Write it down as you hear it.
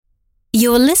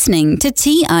You're listening to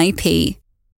TIP.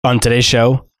 On today's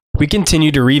show, we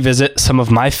continue to revisit some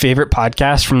of my favorite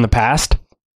podcasts from the past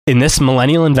in this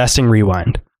Millennial Investing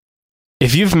Rewind.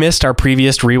 If you've missed our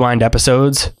previous Rewind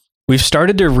episodes, we've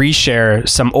started to reshare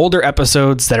some older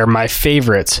episodes that are my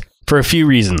favorites for a few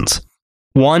reasons.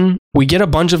 One, we get a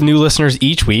bunch of new listeners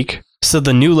each week, so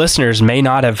the new listeners may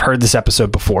not have heard this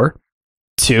episode before.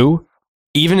 Two,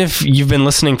 even if you've been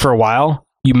listening for a while,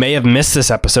 you may have missed this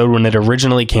episode when it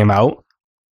originally came out.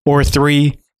 Or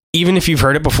three, even if you've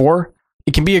heard it before,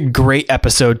 it can be a great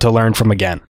episode to learn from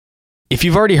again. If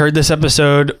you've already heard this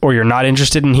episode or you're not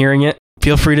interested in hearing it,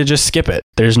 feel free to just skip it.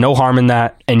 There's no harm in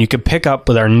that, and you can pick up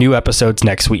with our new episodes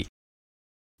next week.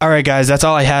 All right, guys, that's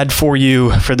all I had for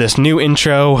you for this new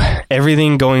intro.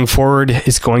 Everything going forward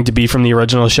is going to be from the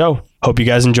original show. Hope you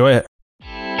guys enjoy it.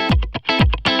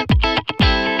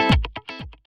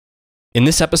 In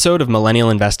this episode of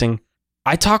Millennial Investing,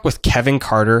 I talk with Kevin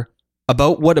Carter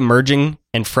about what emerging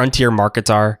and frontier markets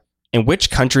are and which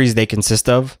countries they consist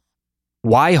of,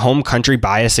 why home country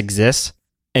bias exists,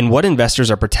 and what investors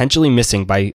are potentially missing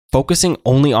by focusing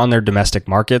only on their domestic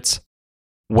markets,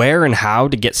 where and how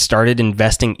to get started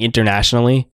investing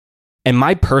internationally, and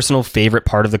my personal favorite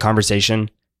part of the conversation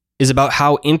is about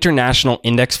how international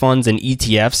index funds and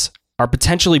ETFs are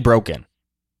potentially broken.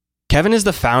 Kevin is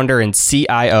the founder and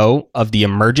CIO of the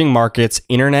Emerging Markets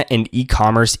Internet and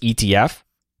E-commerce ETF,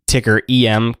 ticker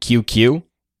EMQQ,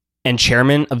 and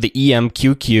chairman of the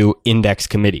EMQQ Index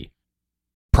Committee.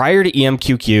 Prior to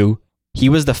EMQQ, he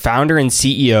was the founder and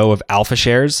CEO of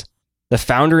AlphaShares, the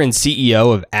founder and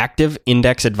CEO of Active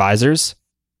Index Advisors,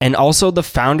 and also the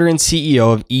founder and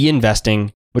CEO of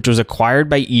E-Investing, which was acquired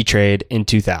by E-Trade in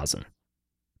 2000.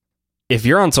 If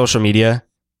you're on social media,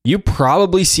 you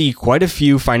probably see quite a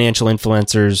few financial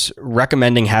influencers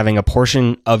recommending having a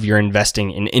portion of your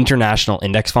investing in international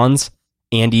index funds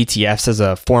and ETFs as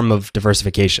a form of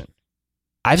diversification.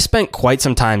 I've spent quite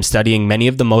some time studying many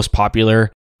of the most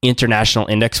popular international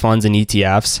index funds and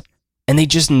ETFs, and they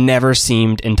just never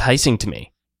seemed enticing to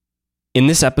me. In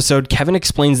this episode, Kevin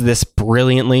explains this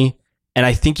brilliantly, and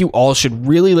I think you all should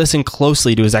really listen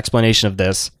closely to his explanation of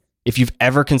this if you've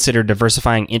ever considered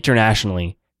diversifying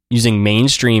internationally using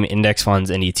mainstream index funds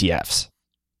and ETFs.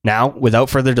 Now, without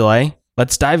further delay,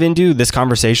 let's dive into this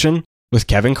conversation with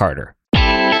Kevin Carter.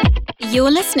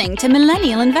 You're listening to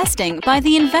Millennial Investing by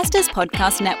the Investors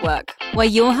Podcast Network, where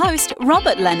your host,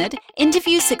 Robert Leonard,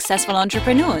 interviews successful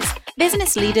entrepreneurs,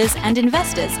 business leaders, and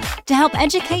investors to help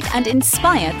educate and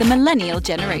inspire the millennial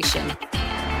generation.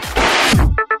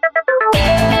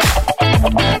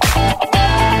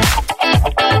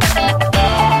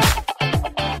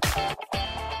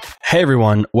 Hey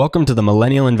everyone, welcome to the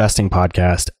Millennial Investing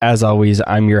Podcast. As always,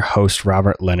 I'm your host,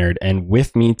 Robert Leonard, and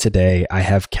with me today, I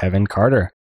have Kevin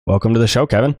Carter. Welcome to the show,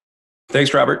 Kevin.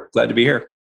 Thanks, Robert. Glad to be here.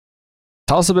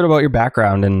 Tell us a bit about your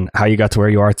background and how you got to where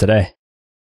you are today.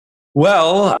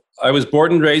 Well, I was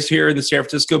born and raised here in the San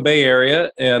Francisco Bay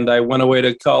Area, and I went away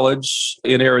to college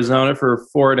in Arizona for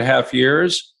 4.5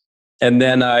 years. And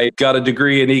then I got a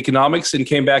degree in economics and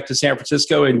came back to San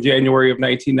Francisco in January of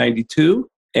 1992.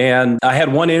 And I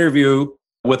had one interview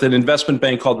with an investment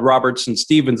bank called Robertson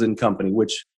Stephens and Company,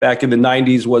 which back in the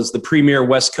 90s was the premier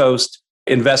West Coast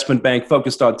investment bank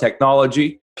focused on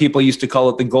technology. People used to call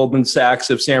it the Goldman Sachs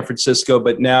of San Francisco,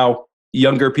 but now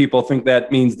younger people think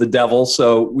that means the devil,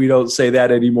 so we don't say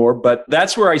that anymore. But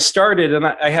that's where I started, and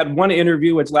I had one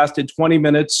interview which lasted 20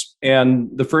 minutes, and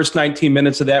the first 19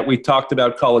 minutes of that, we talked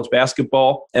about college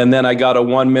basketball, and then I got a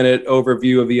 1-minute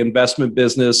overview of the investment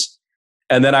business.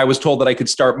 And then I was told that I could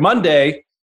start Monday,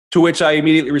 to which I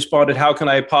immediately responded, how can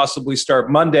I possibly start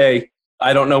Monday?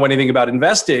 I don't know anything about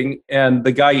investing. And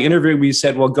the guy interviewing me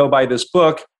said, well, go buy this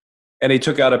book. And he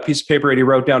took out a piece of paper and he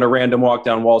wrote down A Random Walk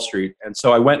Down Wall Street. And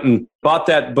so I went and bought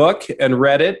that book and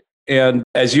read it. And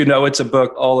as you know, it's a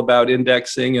book all about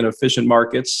indexing and efficient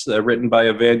markets, written by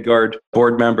a Vanguard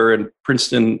board member and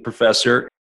Princeton professor.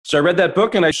 So I read that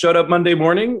book and I showed up Monday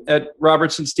morning at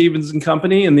Robertson Stephens and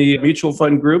Company in the mutual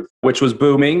fund group, which was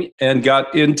booming, and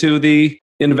got into the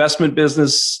investment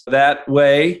business that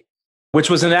way,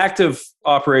 which was an active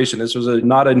operation. This was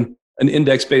not an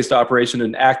index-based operation,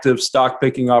 an active stock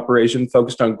picking operation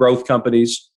focused on growth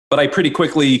companies. But I pretty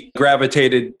quickly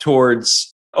gravitated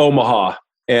towards Omaha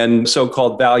and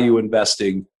so-called value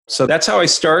investing. So that's how I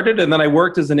started. And then I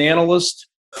worked as an analyst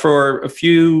for a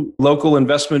few local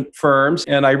investment firms.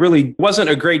 And I really wasn't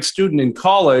a great student in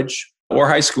college or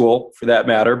high school for that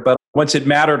matter. But once it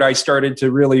mattered, I started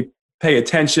to really pay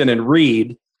attention and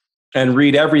read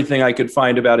everything I could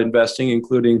find about investing,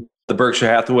 including the Berkshire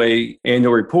Hathaway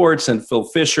annual reports and Phil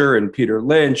Fisher and Peter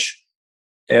Lynch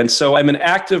And so I'm an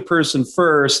active person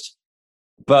first.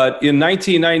 But in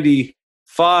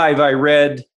 1995, I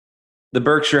read the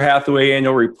Berkshire Hathaway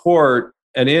annual report.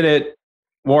 And in it,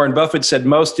 Warren Buffett said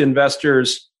most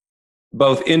investors,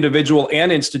 both individual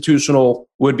and institutional,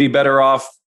 would be better off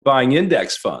buying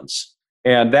index funds.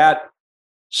 And that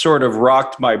sort of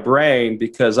rocked my brain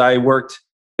because I worked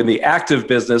in the active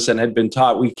business and had been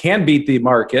taught we can beat the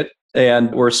market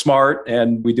and we're smart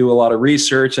and we do a lot of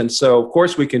research. And so, of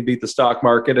course, we can beat the stock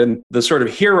market. And the sort of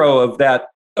hero of that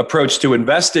approach to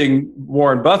investing,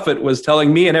 Warren Buffett, was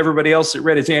telling me and everybody else that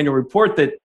read his annual report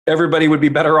that everybody would be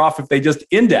better off if they just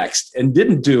indexed and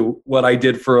didn't do what I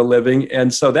did for a living.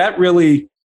 And so that really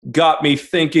got me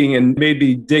thinking and made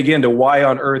me dig into why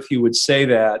on earth he would say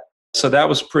that. So that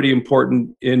was pretty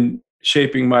important in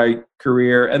shaping my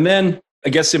career. And then, I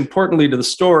guess importantly to the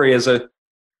story,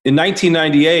 in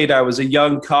 1998, I was a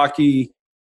young, cocky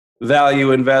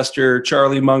value investor,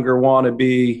 Charlie Munger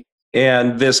wannabe,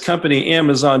 and this company,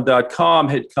 Amazon.com,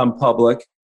 had come public.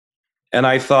 And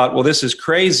I thought, well, this is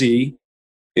crazy.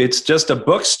 It's just a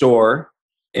bookstore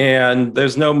and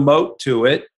there's no moat to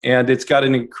it. And it's got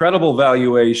an incredible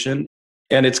valuation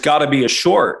and it's got to be a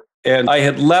short. And I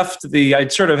had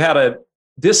I'd sort of had a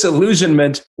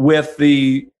disillusionment with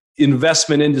the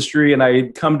investment industry. And I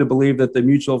had come to believe that the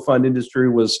mutual fund industry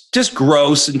was just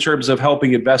gross in terms of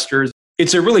helping investors.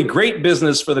 It's a really great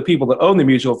business for the people that own the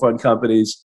mutual fund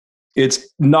companies. It's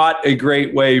not a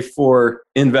great way for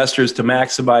investors to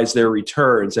maximize their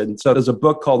returns. And so there's a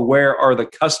book called Where Are the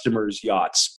Customers'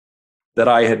 Yachts that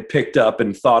I had picked up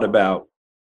and thought about.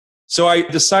 So I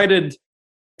decided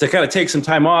to kind of take some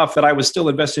time off, that I was still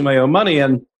investing my own money.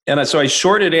 And so I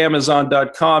shorted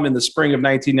Amazon.com in the spring of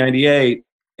 1998.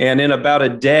 And in about a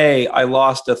day, I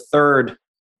lost a third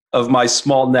of my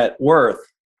small net worth.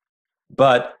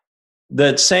 But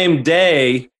that same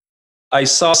day, I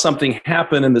saw something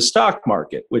happen in the stock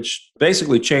market, which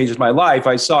basically changed my life.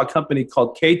 I saw a company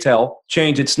called KTEL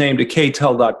change its name to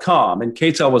KTEL.com. And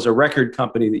KTEL was a record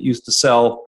company that used to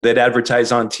sell, they'd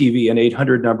advertise on TV an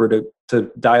 800 number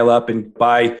to dial up and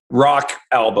buy rock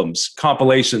albums,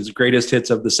 compilations, greatest hits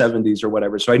of the 70s or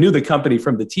whatever. So I knew the company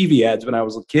from the TV ads when I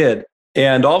was a kid.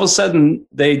 And all of a sudden,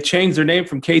 they changed their name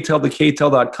from KTEL to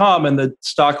KTEL.com, and the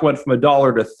stock went from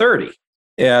 $1 to 30.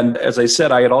 And as I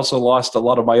said, I had also lost a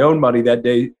lot of my own money that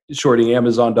day shorting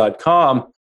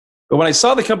Amazon.com. But when I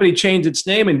saw the company change its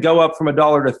name and go up from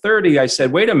 $1 to 30, I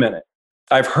said, wait a minute,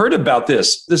 I've heard about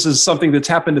this. This is something that's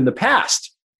happened in the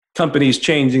past, companies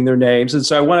changing their names. And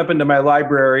so I went up into my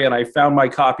library and I found my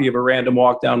copy of A Random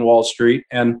Walk Down Wall Street.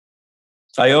 And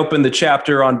I opened the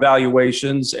chapter on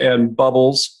valuations and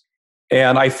bubbles.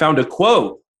 And I found a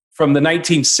quote from the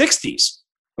 1960s,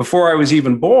 before I was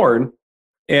even born.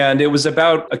 And it was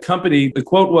about a company. The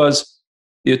quote was,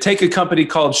 you take a company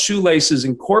called Shoelaces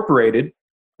Incorporated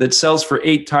that sells for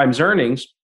 8 times earnings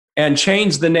and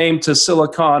change the name to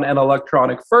Silicon and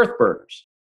Electronic Firth Burners.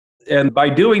 And by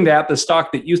doing that, the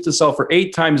stock that used to sell for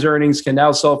 8 times earnings can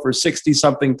now sell for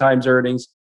 60-something times earnings.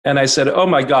 And I said, oh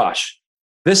my gosh,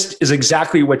 this is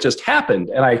exactly what just happened.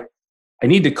 And I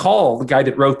need to call the guy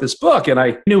that wrote this book. And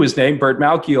I knew his name, Burt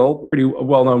Malkiel, pretty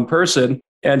well-known person.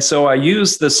 And so I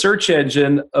used the search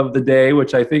engine of the day,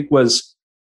 which I think was,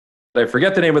 I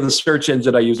forget the name of the search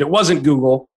engine I used. It wasn't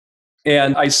Google.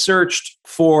 And I searched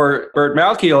for Burt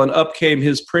Malkiel and up came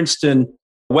his Princeton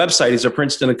website. He's a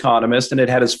Princeton economist and it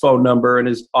had his phone number and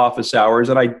his office hours.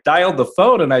 And I dialed the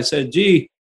phone and I said, gee,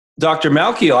 Dr.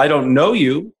 Malkiel, I don't know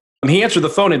you. And he answered the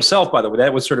phone himself, by the way.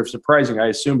 That was sort of surprising. I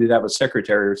assumed he'd have a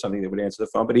secretary or something that would answer the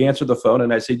phone, but he answered the phone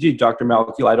and I said, gee, Dr.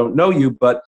 Malkiel, I don't know you,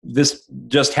 but this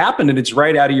just happened and it's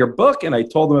right out of your book. And I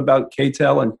told him about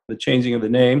KTEL and the changing of the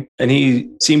name. And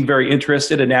he seemed very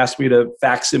interested and asked me to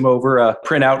fax him over a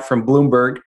printout from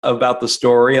Bloomberg about the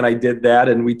story. And I did that.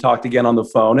 And we talked again on the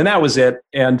phone and that was it.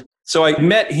 And so I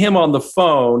met him on the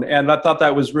phone and I thought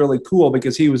that was really cool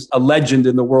because he was a legend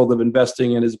in the world of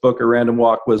investing and his book, A Random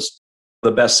Walk, was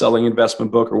the best-selling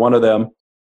investment book or one of them.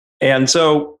 And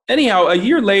so anyhow, a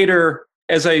year later,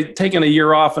 as I'd taken a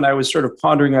year off and I was sort of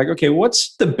pondering like, okay,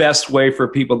 what's the best way for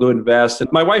people to invest?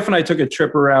 And my wife and I took a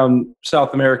trip around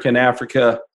South America and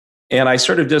Africa. And I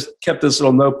sort of just kept this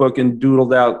little notebook and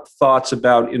doodled out thoughts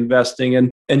about investing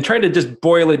and tried to just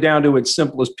boil it down to its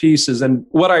simplest pieces. And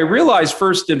what I realized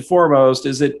first and foremost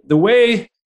is that the way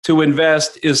to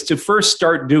invest is to first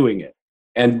start doing it.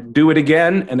 And do it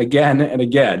again and again and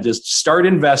again. Just start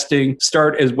investing,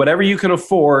 start as whatever you can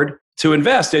afford to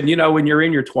invest. And, you know, when you're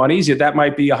in your 20s, that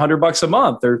might be $100 a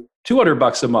month or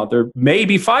 $200 a month or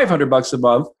maybe $500 a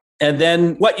month. And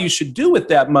then what you should do with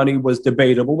that money was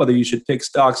debatable, whether you should pick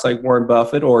stocks like Warren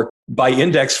Buffett or buy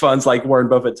index funds like Warren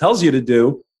Buffett tells you to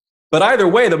do. But either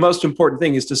way, the most important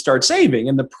thing is to start saving.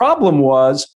 And the problem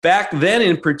was back then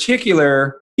in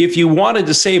particular, if you wanted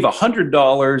to save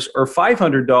 $100 or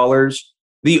 $500,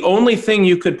 the only thing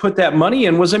you could put that money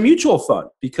in was a mutual fund,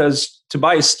 because to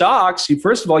buy stocks,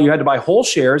 first of all, you had to buy whole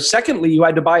shares. Secondly, you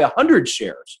had to buy 100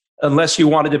 shares unless you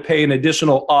wanted to pay an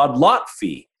additional odd lot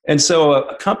fee. And so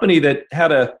a company that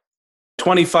had a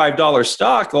 $25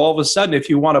 stock, all of a sudden, if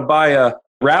you want to buy a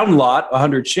round lot,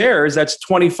 100 shares, that's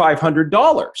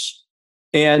 $2,500.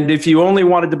 And if you only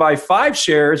wanted to buy 5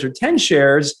 shares or 10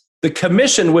 shares, the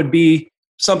commission would be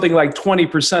something like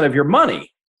 20% of your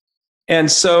money.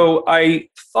 And so I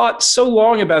thought so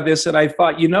long about this, and I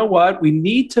thought, you know what? We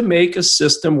need to make a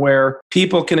system where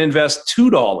people can invest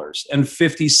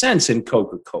 $2.50 in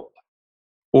Coca-Cola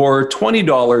or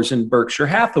 $20 in Berkshire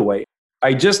Hathaway.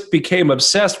 I just became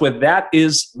obsessed with that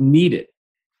is needed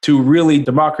to really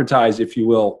democratize, if you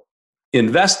will,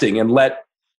 investing and let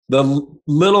the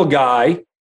little guy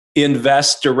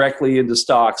invest directly into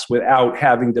stocks without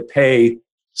having to pay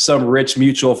some rich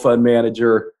mutual fund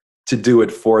manager to do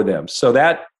it for them. So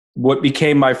that what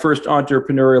became my first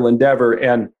entrepreneurial endeavor.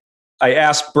 And I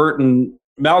asked Burton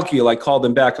Malkiel, I called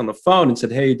him back on the phone and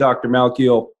said, hey, Dr.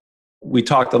 Malkiel, we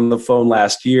talked on the phone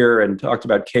last year and talked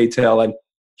about K-Tel. And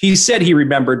he said he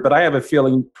remembered, but I have a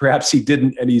feeling perhaps he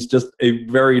didn't. And he's just a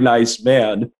very nice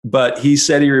man. But he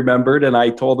said he remembered. And I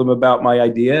told him about my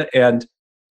idea and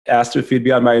asked him if he'd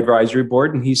be on my advisory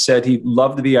board. And he said he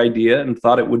loved the idea and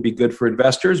thought it would be good for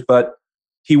investors, but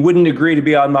he wouldn't agree to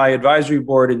be on my advisory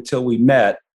board until we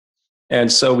met.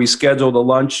 And so we scheduled a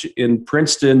lunch in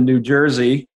Princeton, New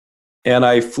Jersey. And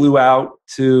I flew out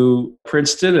to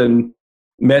Princeton and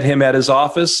met him at his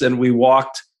office. And we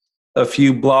walked a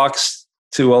few blocks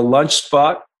to a lunch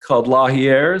spot called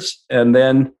Lahier's. And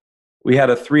then we had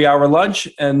a 3-hour lunch.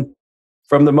 And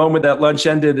from the moment that lunch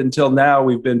ended until now,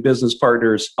 we've been business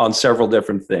partners on several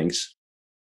different things.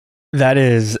 That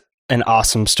is an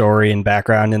awesome story and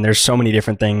background. And there's so many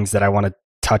different things that I want to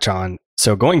touch on.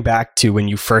 So going back to when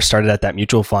you first started at that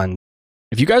mutual fund,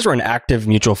 if you guys were an active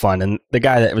mutual fund and the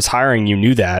guy that was hiring you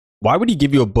knew that, why would he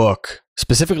give you a book,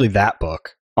 specifically that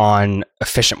book, on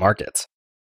efficient markets?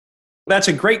 That's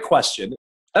a great question.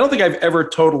 I don't think I've ever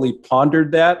totally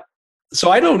pondered that. So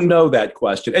I don't know that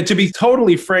question. And to be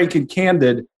totally frank and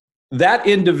candid, that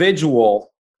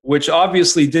individual, which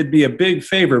obviously did me a big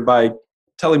favor by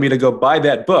telling me to go buy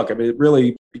that book, I mean, it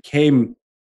really became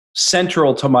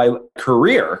central to my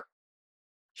career.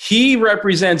 He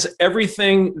represents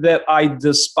everything that I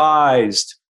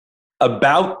despised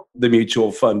about the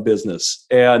mutual fund business.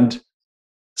 And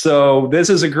so this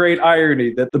is a great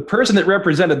irony that the person that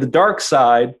represented the dark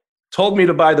side told me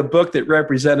to buy the book that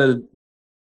represented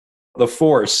the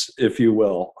force, if you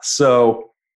will.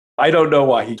 So I don't know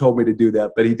why he told me to do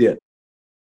that, but he did.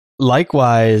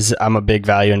 Likewise, I'm a big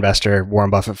value investor, Warren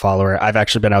Buffett follower. I've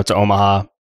actually been out to Omaha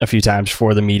a few times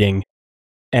for the meeting,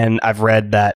 and I've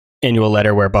read that annual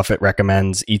letter where Buffett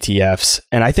recommends ETFs.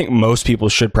 And I think most people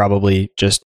should probably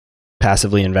just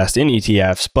passively invest in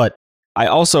ETFs. But I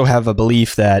also have a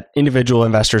belief that individual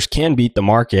investors can beat the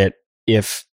market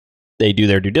if they do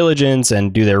their due diligence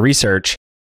and do their research.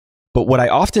 But what I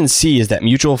often see is that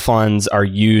mutual funds are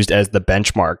used as the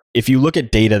benchmark. If you look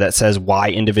at data that says why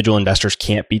individual investors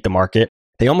can't beat the market,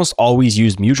 they almost always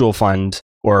use mutual fund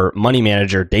or money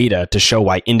manager data to show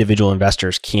why individual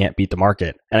investors can't beat the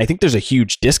market. And I think there's a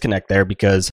huge disconnect there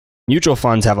because mutual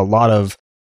funds have a lot of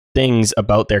things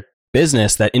about their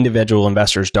business that individual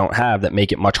investors don't have that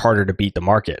make it much harder to beat the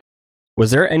market.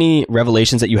 Was there any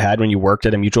revelations that you had when you worked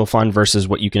at a mutual fund versus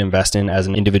what you can invest in as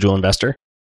an individual investor?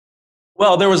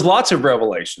 Well, there was lots of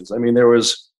revelations. I mean, there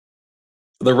was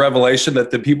the revelation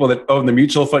that the people that owned the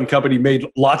mutual fund company made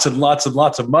lots and lots and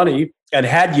lots of money and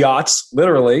had yachts,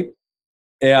 literally,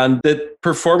 and that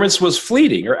performance was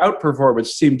fleeting, or outperformance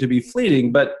seemed to be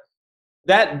fleeting. But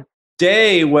that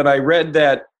day when I read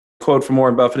that quote from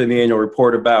Warren Buffett in the annual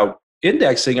report about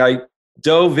indexing, I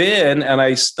dove in and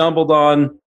I stumbled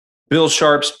on Bill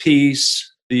Sharp's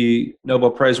piece. The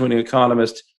Nobel Prize-winning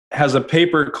economist has a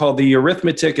paper called The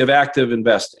Arithmetic of Active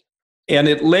Investing. And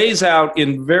it lays out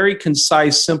in very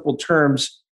concise, simple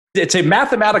terms, it's a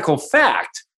mathematical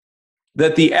fact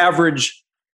that the average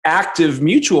active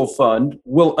mutual fund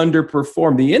will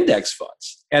underperform the index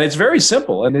funds. And it's very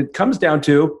simple. And it comes down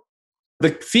to the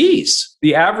fees.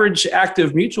 The average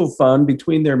active mutual fund,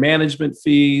 between their management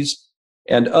fees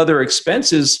and other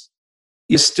expenses,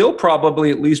 is still probably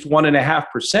at least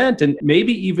 1.5% and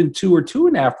maybe even 2 or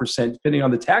 2.5%, depending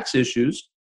on the tax issues.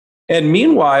 And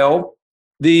meanwhile,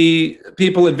 the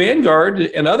people at Vanguard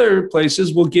and other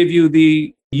places will give you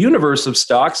the universe of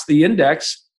stocks, the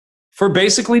index, for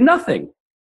basically nothing.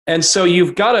 And so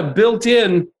you've got a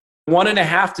built-in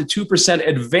 1.5% to 2%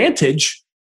 advantage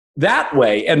that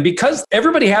way. And because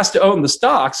everybody has to own the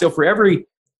stock, so for every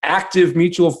active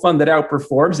mutual fund that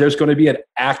outperforms, there's going to be an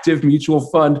active mutual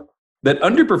fund that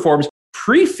underperforms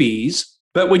pre-fees.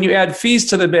 But when you add fees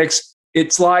to the mix,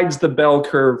 it slides the bell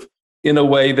curve in a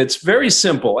way that's very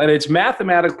simple. And it's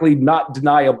mathematically not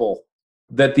deniable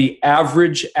that the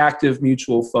average active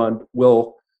mutual fund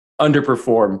will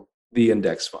underperform the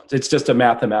index funds. It's just a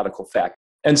mathematical fact.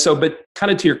 And so, but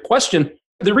kind of to your question,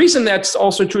 the reason that's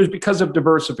also true is because of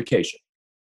diversification,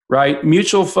 right?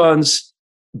 Mutual funds,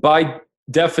 by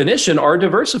definition, are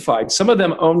diversified. Some of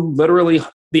them own literally,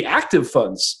 the active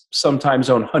funds sometimes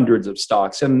own hundreds of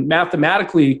stocks. And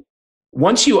mathematically,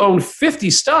 once you own 50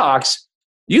 stocks,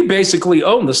 you basically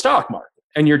own the stock market.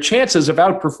 And your chances of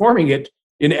outperforming it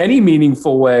in any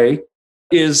meaningful way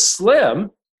is slim.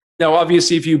 Now,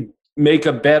 obviously, if you make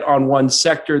a bet on one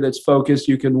sector that's focused,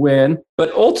 you can win.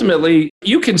 But ultimately,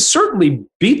 you can certainly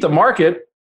beat the market.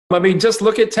 I mean, just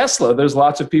look at Tesla. There's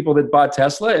lots of people that bought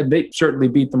Tesla, and they certainly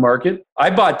beat the market. I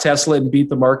bought Tesla and beat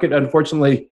the market.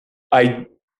 Unfortunately, I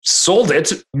sold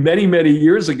it many, many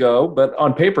years ago, but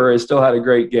on paper, I still had a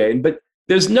great gain. But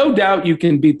there's no doubt you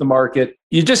can beat the market.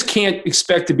 You just can't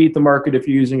expect to beat the market if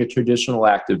you're using a traditional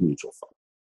active mutual fund.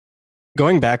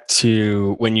 Going back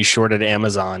to when you shorted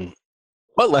Amazon,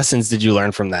 what lessons did you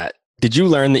learn from that? Did you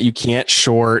learn that you can't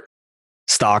short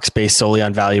stocks based solely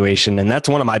on valuation? And that's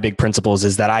one of my big principles,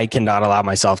 is that I cannot allow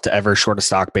myself to ever short a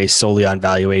stock based solely on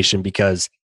valuation, because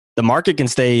the market can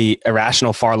stay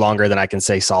irrational far longer than I can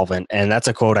stay solvent. And that's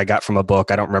a quote I got from a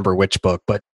book. I don't remember which book,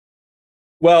 but.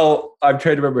 Well, I'm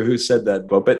trying to remember who said that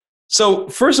book. But so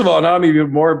first of all, now I'm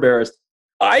even more embarrassed.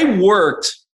 I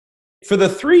worked for the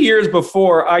 3 years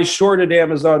before I shorted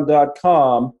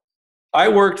Amazon.com. I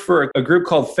worked for a group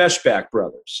called Feshbach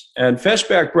Brothers. And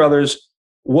Feshbach Brothers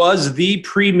was the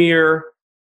premier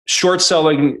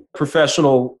short-selling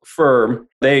professional firm.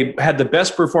 They had the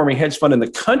best performing hedge fund in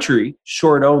the country,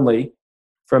 short only,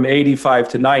 from 85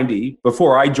 to 90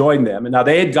 before I joined them. And now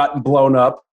they had gotten blown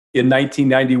up in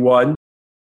 1991.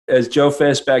 As Joe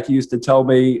Feshbach used to tell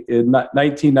me, in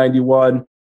 1991,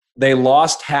 they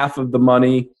lost half of the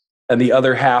money and the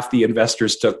other half the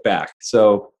investors took back.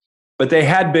 But they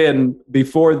had been,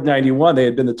 before 91, they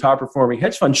had been the top performing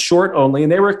hedge fund, short only,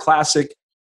 and they were classic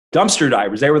dumpster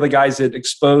divers. They were the guys that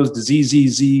exposed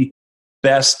ZZZ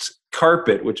Best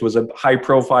Carpet, which was a high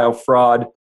profile fraud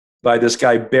by this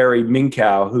guy, Barry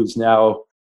Minkow, who's now,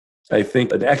 I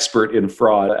think, an expert in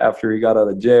fraud after he got out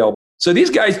of jail. So these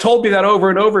guys told me that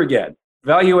over and over again.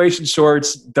 Valuation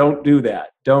shorts, don't do that.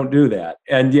 Don't do that.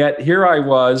 And yet here I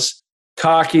was,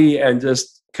 cocky and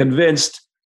just convinced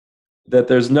that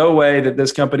there's no way that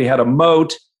this company had a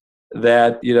moat,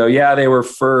 that, they were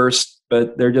first,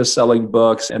 but they're just selling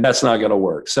books, and that's not going to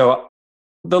work. So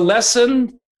the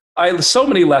lesson, so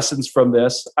many lessons from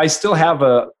this. I still have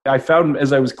I found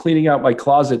as I was cleaning out my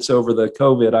closets over the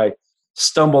COVID, I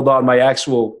stumbled on my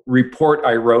actual report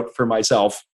I wrote for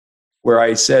myself, where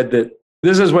I said that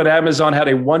this is when Amazon had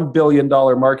a $1 billion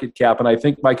market cap. And I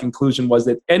think my conclusion was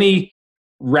that any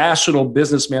rational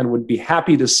businessman would be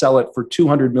happy to sell it for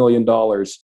 $200 million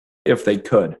if they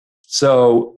could.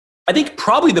 So I think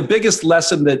probably the biggest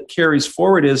lesson that carries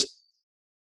forward is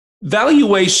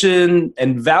valuation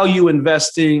and value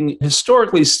investing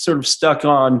historically sort of stuck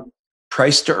on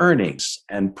price to earnings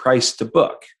and price to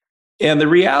book. And the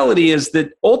reality is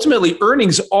that ultimately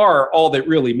earnings are all that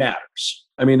really matters.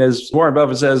 I mean, as Warren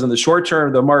Buffett says, in the short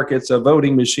term, the market's a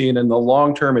voting machine. In the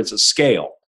long term, it's a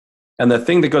scale. And the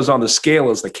thing that goes on the scale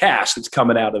is the cash that's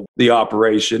coming out of the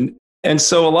operation. And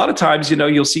so a lot of times,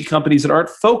 you'll see companies that aren't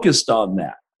focused on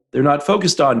that. They're not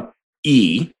focused on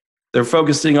E, they're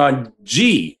focusing on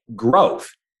G,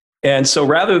 growth. And so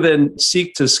rather than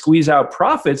seek to squeeze out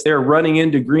profits, they're running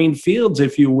into green fields,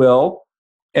 if you will,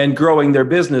 and growing their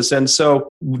business. And so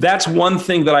that's one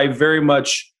thing that I very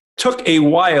much took a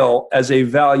while as a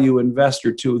value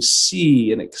investor to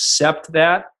see and accept,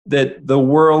 that the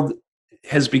world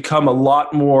has become a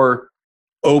lot more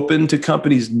open to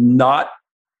companies not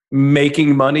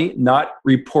making money, not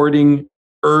reporting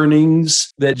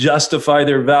earnings that justify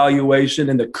their valuation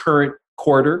in the current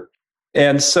quarter.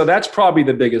 And so that's probably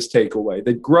the biggest takeaway.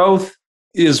 The growth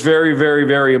is very, very,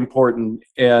 very important.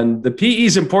 And the PE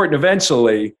is important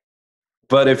eventually.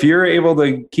 But if you're able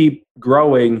to keep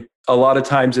growing, a lot of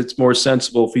times it's more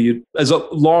sensible for you as a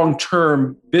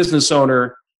long-term business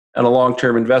owner and a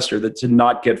long-term investor to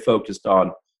not get focused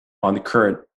on the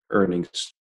current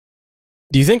earnings.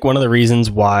 Do you think one of the reasons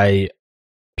why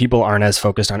people aren't as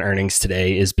focused on earnings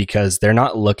today is because they're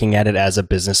not looking at it as a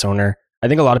business owner? I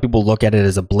think a lot of people look at it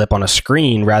as a blip on a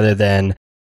screen rather than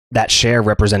that share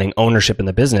representing ownership in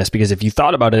the business. Because if you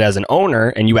thought about it as an owner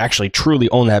and you actually truly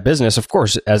own that business, of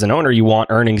course, as an owner, you want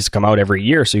earnings to come out every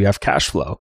year so you have cash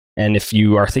flow. And if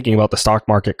you are thinking about the stock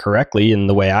market correctly in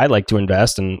the way I like to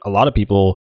invest, and a lot of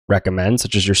people recommend,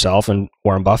 such as yourself and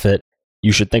Warren Buffett,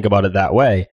 you should think about it that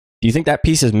way. Do you think that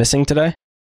piece is missing today?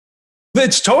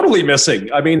 It's totally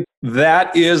missing. I mean,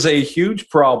 that is a huge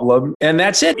problem. And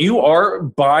that's it. You are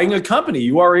buying a company.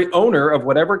 You are an owner of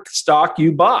whatever stock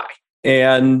you buy.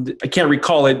 And I can't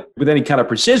recall it with any kind of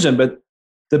precision, but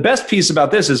the best piece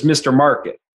about this is Mr.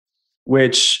 Market,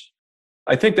 which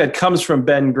I think that comes from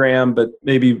Ben Graham, but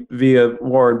maybe via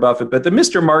Warren Buffett. But the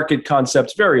Mr. Market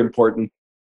concept's very important.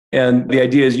 And the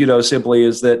idea is, simply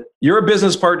is that you're a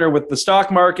business partner with the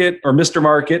stock market or Mr.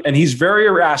 Market, and he's very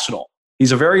irrational.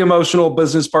 He's a very emotional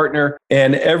business partner.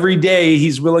 And every day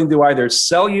he's willing to either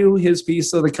sell you his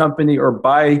piece of the company or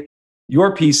buy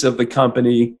your piece of the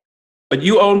company. But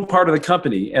you own part of the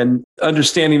company, and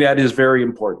understanding that is very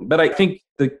important. But I think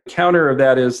the counter of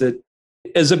that is that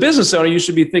as a business owner, you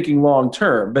should be thinking long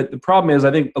term. But the problem is,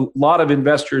 I think a lot of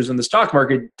investors in the stock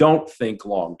market don't think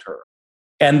long term.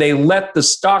 And they let the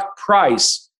stock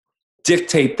price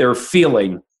dictate their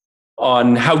feeling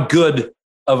on how good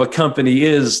of a company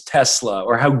is Tesla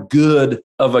or how good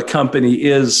of a company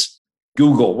is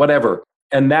Google, whatever.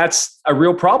 And that's a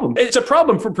real problem. It's a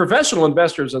problem for professional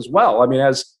investors as well. I mean,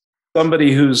 as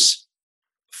somebody whose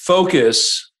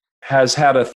focus has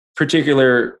had a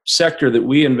particular sector that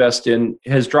we invest in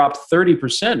has dropped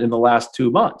 30% in the last 2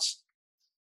 months.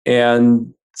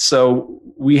 And so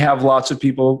we have lots of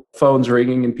people, phones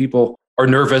ringing, and people are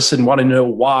nervous and want to know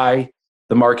why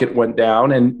the market went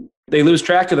down. And they lose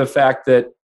track of the fact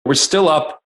that we're still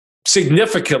up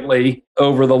significantly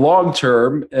over the long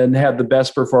term and had the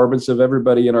best performance of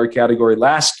everybody in our category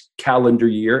last calendar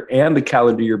year and the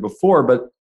calendar year before. But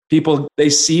people, they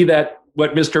see that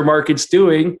what Mr. Market's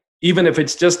doing, even if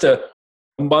it's just a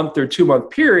month or 2 month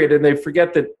period, and they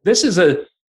forget that this is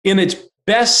in its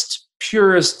best,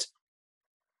 purest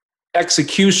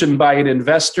execution by an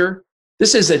investor,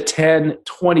 this is a 10,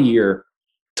 20-year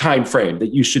time frame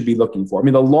that you should be looking for. I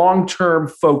mean, the long-term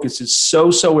focus is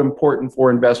so important for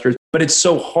investors, but it's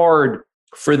so hard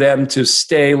for them to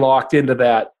stay locked into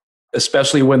that,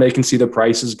 especially when they can see the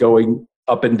prices going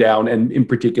up and down, and in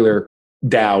particular,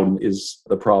 down is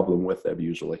the problem with them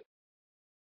usually.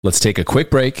 Let's take a quick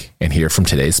break and hear from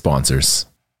today's sponsors.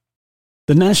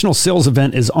 The national sales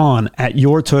event is on at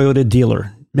your Toyota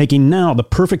dealer, making now the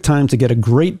perfect time to get a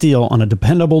great deal on a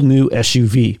dependable new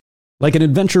SUV. Like an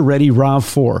adventure-ready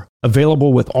RAV4,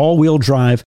 available with all-wheel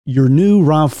drive, your new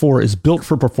RAV4 is built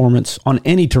for performance on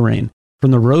any terrain, from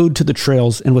the road to the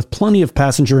trails, and with plenty of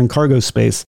passenger and cargo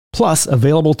space, plus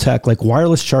available tech like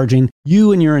wireless charging,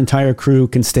 you and your entire crew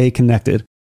can stay connected.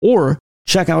 Or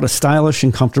check out a stylish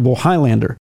and comfortable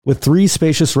Highlander, with 3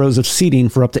 spacious rows of seating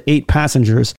for up to 8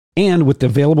 passengers, and with the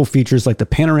available features like the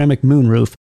panoramic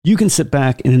moonroof, you can sit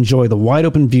back and enjoy the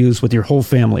wide-open views with your whole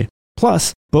family.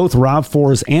 Plus, both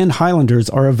RAV4s and Highlanders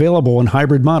are available in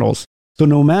hybrid models, so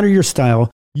no matter your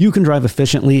style, you can drive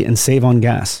efficiently and save on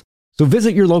gas. So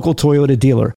visit your local Toyota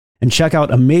dealer and check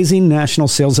out amazing national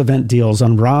sales event deals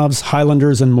on RAVs,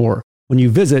 Highlanders, and more when you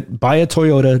visit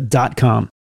buyatoyota.com.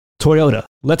 Toyota,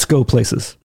 let's go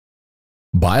places.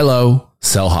 Buy low,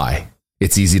 sell high.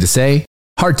 It's easy to say,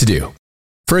 hard to do.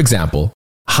 For example,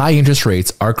 high interest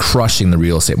rates are crushing the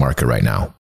real estate market right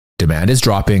now. Demand is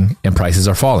dropping and prices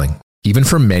are falling, even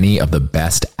for many of the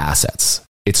best assets.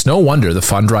 It's no wonder the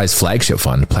Fundrise flagship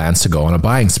fund plans to go on a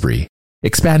buying spree,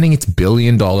 expanding its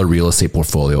billion-dollar real estate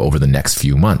portfolio over the next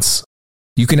few months.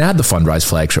 You can add the Fundrise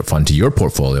flagship fund to your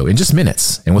portfolio in just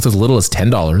minutes and with as little as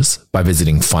 $10 by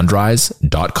visiting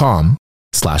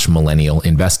fundrise.com/millennial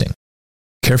investing.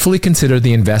 Carefully consider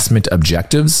the investment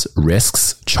objectives,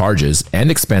 risks, charges,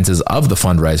 and expenses of the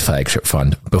Fundrise flagship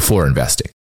fund before investing.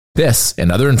 This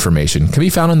and other information can be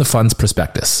found in the fund's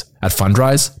prospectus at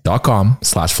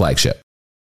fundrise.com/flagship.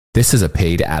 This is a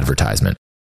paid advertisement.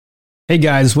 Hey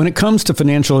guys, when it comes to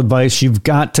financial advice, you've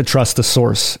got to trust the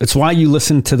source. It's why you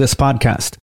listen to this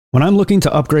podcast. When I'm looking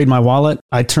to upgrade my wallet,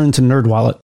 I turn to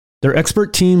NerdWallet. Their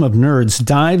expert team of nerds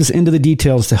dives into the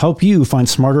details to help you find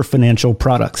smarter financial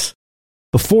products.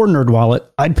 Before NerdWallet,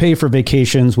 I'd pay for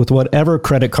vacations with whatever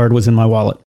credit card was in my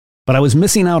wallet. But I was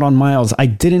missing out on miles I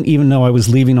didn't even know I was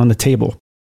leaving on the table.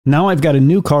 Now I've got a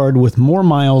new card with more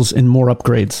miles and more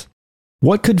upgrades.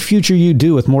 What could future you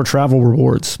do with more travel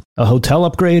rewards? A hotel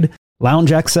upgrade?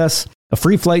 Lounge access? A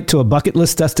free flight to a bucket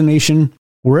list destination?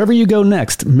 Wherever you go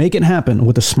next, make it happen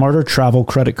with a Smarter Travel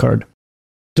credit card.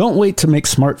 Don't wait to make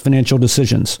smart financial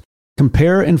decisions.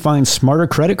 Compare and find smarter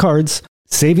credit cards,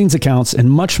 savings accounts,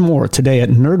 and much more today at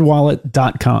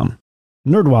nerdwallet.com.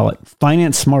 NerdWallet,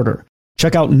 finance smarter.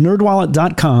 Check out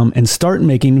nerdwallet.com and start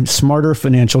making smarter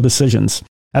financial decisions.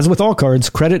 As with all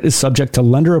cards, credit is subject to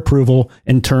lender approval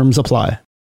and terms apply.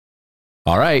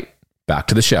 All right, back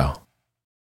to the show.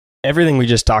 Everything we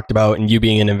just talked about and you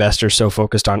being an investor so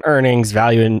focused on earnings,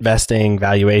 value investing,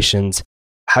 valuations,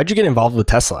 how'd you get involved with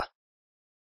Tesla?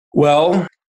 Well,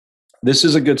 this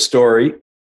is a good story.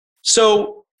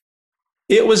 So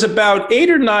it was about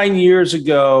 8 or 9 years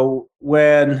ago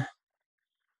when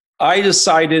I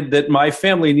decided that my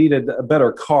family needed a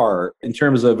better car in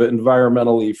terms of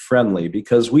environmentally friendly,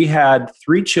 because we had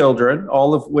 3 children,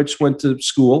 all of which went to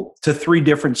school, to 3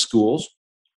 different schools.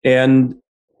 And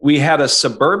we had a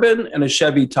Suburban and a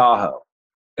Chevy Tahoe.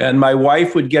 And my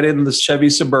wife would get in the Chevy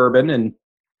Suburban,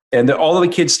 and all of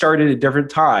the kids started at different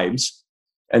times.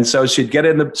 And so she'd get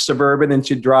in the Suburban and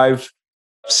she'd drive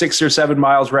 6 or 7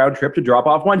 miles round trip to drop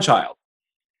off one child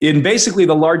in basically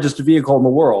the largest vehicle in the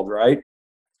world, right?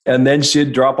 And then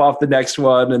she'd drop off the next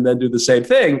one and then do the same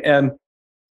thing. And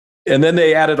then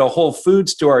they added a Whole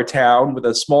Foods to our town with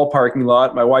a small parking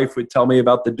lot. My wife would tell me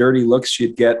about the dirty looks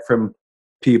she'd get from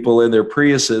people in their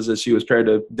Priuses as she was trying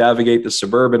to navigate the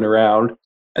Suburban around.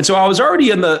 And so I was already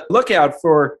in the lookout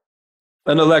for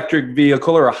an electric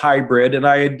vehicle or a hybrid. And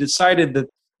I had decided that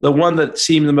the one that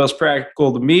seemed the most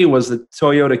practical to me was the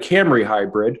Toyota Camry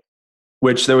hybrid,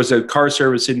 which there was a car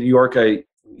service in New York I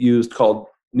used called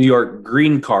New York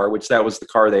Green Car, which that was the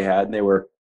car they had. And they were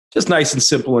just nice and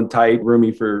simple and tight,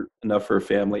 roomy enough for a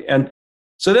family. And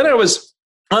so then I was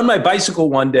on my bicycle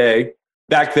one day.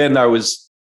 Back then I was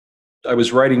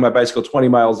riding my bicycle 20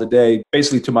 miles a day,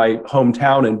 basically to my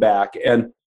hometown and back,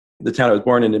 and the town I was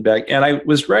born in and back. And I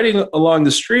was riding along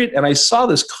the street and I saw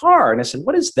this car and I said,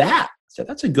 "What is that?" I said,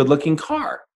 "That's a good looking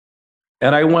car."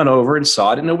 And I went over and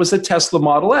saw it, and it was a Tesla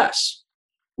Model S,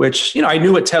 which, I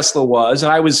knew what Tesla was.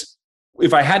 And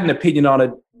if I had an opinion on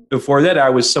it before that, I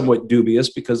was somewhat dubious,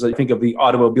 because I think of the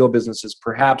automobile business as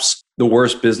perhaps the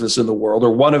worst business in the world,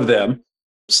 or one of them,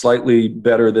 slightly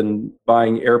better than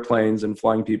buying airplanes and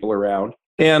flying people around.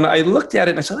 And I looked at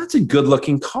it and I said, "That's a good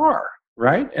looking car,"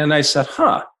 right? And I said,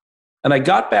 "Huh." And I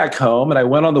got back home and I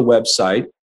went on the website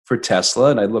for Tesla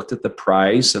and I looked at the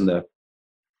price and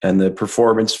the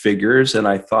performance figures. And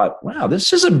I thought, wow,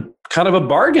 this is a kind of a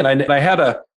bargain. I had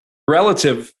a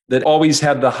relative that always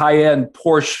had the high-end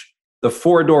Porsche, the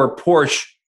 4-door Porsche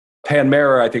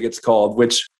Panamera, I think it's called,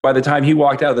 which by the time he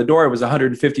walked out of the door, it was a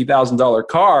 $150,000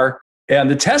 car. And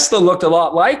the Tesla looked a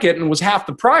lot like it and was half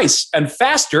the price and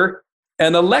faster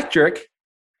and electric.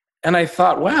 And I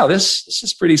thought, wow, this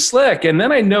is pretty slick. And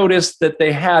then I noticed that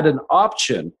they had an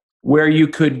option where you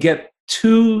could get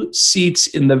 2 seats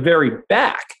in the very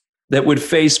back that would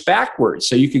face backwards.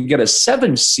 So you could get a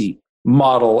 7-seat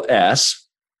Model S.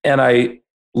 And I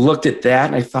looked at that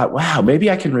and I thought, wow, maybe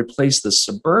I can replace the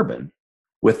Suburban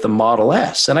with the Model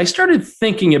S. And I started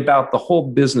thinking about the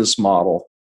whole business model.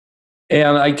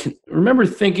 And I can remember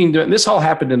thinking, this all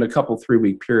happened in a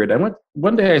 3-week period.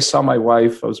 One day I saw my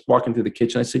wife, I was walking through the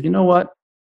kitchen. I said, "You know what?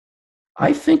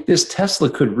 I think this Tesla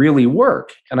could really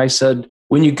work." And I said,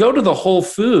 when you go to the Whole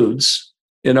Foods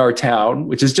in our town,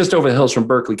 which is just over the hills from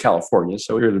Berkeley, California,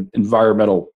 so we're in an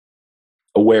environmental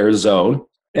aware zone.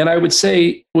 And I would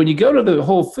say, when you go to the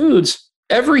Whole Foods,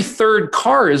 every 3rd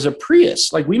car is a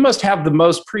Prius. Like, we must have the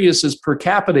most Priuses per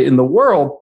capita in the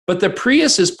world. But the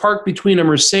Prius is parked between a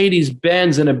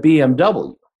Mercedes-Benz and a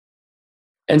BMW.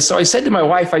 And so I said to my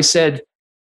wife, I said,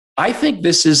 "I think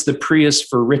this is the Prius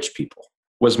for rich people,"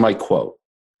 was my quote.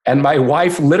 And my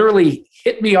wife literally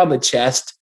hit me on the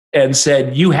chest and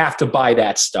said, "You have to buy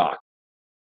that stock."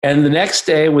 And the next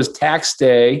day was tax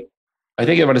day, I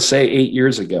think I'm going to say 8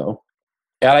 years ago.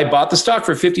 And I bought the stock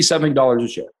for $50-something a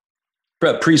share,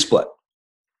 pre-split.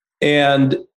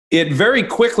 And it very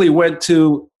quickly went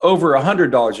to over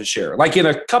 $100 a share. Like, in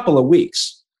a couple of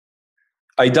weeks,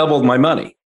 I doubled my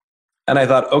money. And I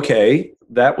thought, okay,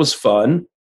 that was fun.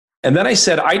 And then I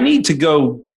said, I need to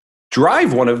go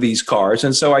drive one of these cars.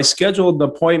 And so I scheduled an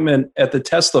appointment at the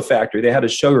Tesla factory. They had a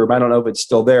showroom. I don't know if it's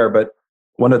still there, but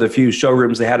one of the few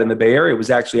showrooms they had in the Bay Area was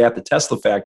actually at the Tesla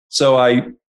factory. So I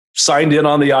signed in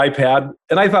on the iPad,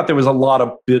 and I thought there was a lot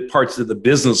of parts of the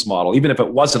business model, even if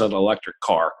it wasn't an electric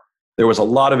car. There was a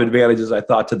lot of advantages, I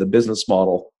thought, to the business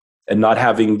model, and not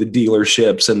having the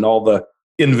dealerships and all the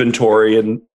inventory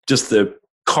and just the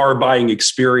car buying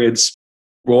experience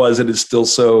was and is still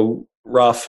so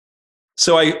rough.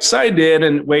 So I signed in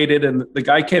and waited, and the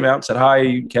guy came out and said,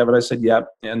 "Hi, Kevin." I said, "Yep,"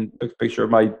 and took a picture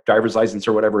of my driver's license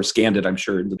or whatever, scanned it, I'm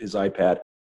sure, into his iPad.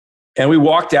 And we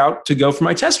walked out to go for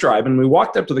my test drive. And we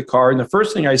walked up to the car, and the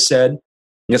first thing I said,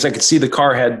 because I could see the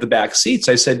car had the back seats,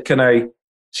 I said, "Can I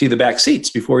see the back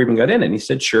seats?" before we even got in. And he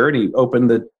said, "Sure." And he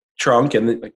opened the trunk, and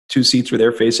the two seats were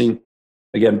there facing,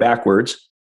 again, backwards.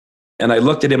 And I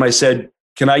looked at him, I said,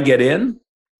 "Can I get in?"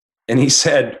 And he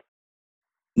said,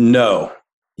 "No,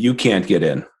 you can't get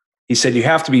in." He said, "You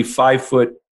have to be 5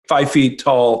 feet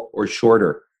tall or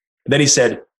shorter." And then he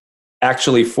said,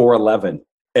 "Actually 4'11".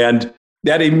 And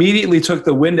that immediately took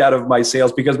the wind out of my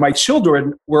sails because my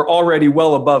children were already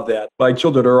well above that. My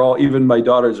children are all, even my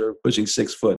daughters are pushing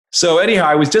 6 foot. So anyhow,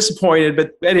 I was disappointed,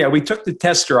 but anyhow, we took the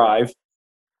test drive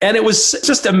and it was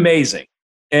just amazing.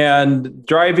 And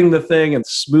driving the thing and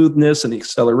smoothness and the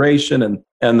acceleration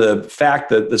and the fact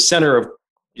that the center of,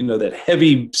 that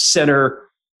heavy center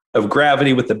of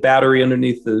gravity with the battery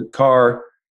underneath the car.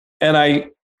 And I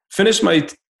finished my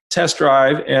test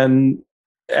drive, and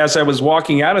as I was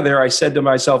walking out of there, I said to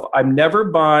myself, I'm never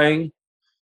buying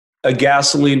a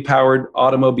gasoline-powered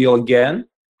automobile again.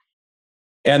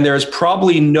 And there's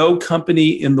probably no company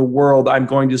in the world I'm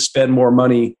going to spend more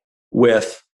money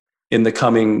with in the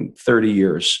coming 30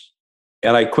 years.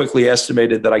 And I quickly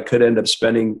estimated that I could end up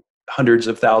spending hundreds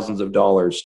of thousands of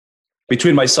dollars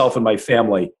between myself and my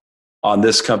family on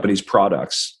this company's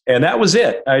products. And that was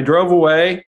it. I drove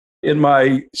away in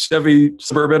my Chevy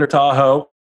Suburban or Tahoe.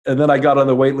 And then I got on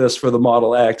the wait list for the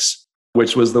Model X,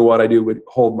 which was the one I knew would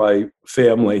hold my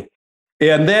family.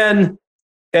 And then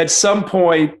at some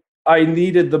point, I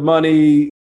needed the money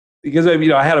because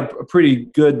I had a pretty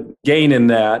good gain in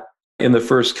that in the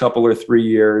first couple or 3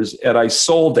 years. And I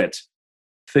sold it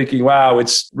thinking, wow,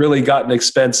 it's really gotten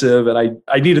expensive. And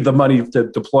I needed the money to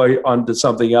deploy onto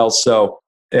something else.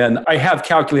 And I have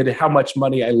calculated how much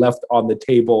money I left on the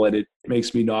table, and it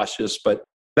makes me nauseous. But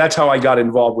that's how I got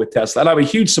involved with Tesla. And I'm a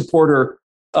huge supporter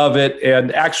of it.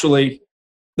 And actually,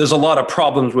 there's a lot of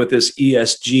problems with this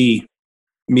ESG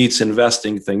meets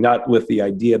investing thing, not with the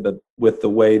idea, but with the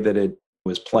way that it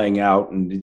was playing out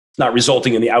and it's not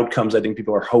resulting in the outcomes I think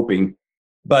people are hoping.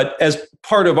 But as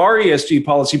part of our ESG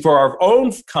policy for our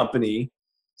own company,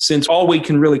 since all we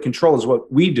can really control is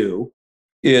what we do,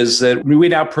 is that we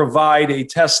now provide a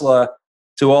Tesla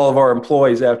to all of our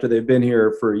employees after they've been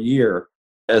here for a year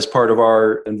as part of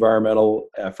our environmental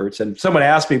efforts. And someone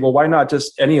asked me, well, why not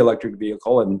just any electric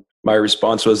vehicle? And my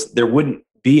response was, there wouldn't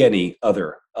be any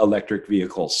other electric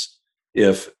vehicles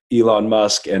if Elon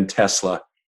Musk and Tesla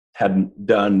hadn't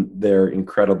done their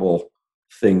incredible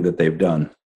thing that they've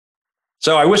done.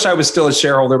 So I wish I was still a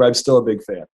shareholder, but I'm still a big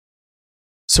fan.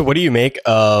 So what do you make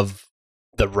of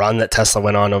the run that Tesla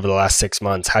went on over the last 6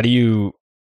 months? How do you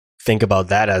think about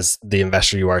that as the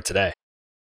investor you are today?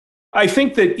 I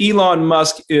think that Elon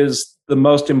Musk is the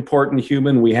most important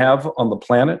human we have on the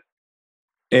planet.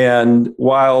 And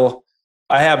while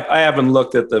I haven't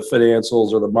looked at the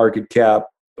financials or the market cap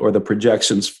or the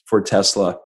projections for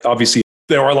Tesla, obviously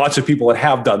there are lots of people that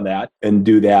have done that and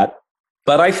do that.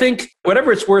 But I think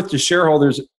whatever it's worth to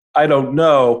shareholders, I don't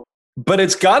know, but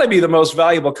it's got to be the most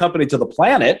valuable company to the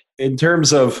planet in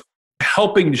terms of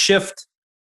helping shift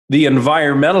the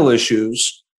environmental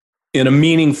issues in a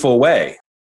meaningful way.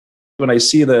 When I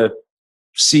see the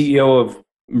CEO of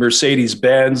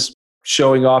Mercedes-Benz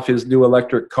showing off his new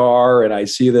electric car, and I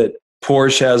see that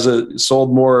Porsche has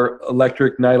sold more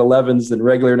electric 911s than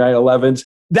regular 911s,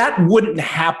 that wouldn't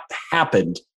have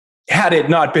happened had it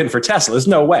not been for Tesla. There's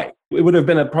no way. It would have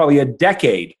been probably a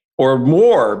decade or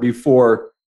more before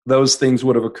those things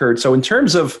would have occurred. So in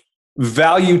terms of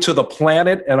value to the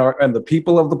planet and the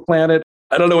people of the planet,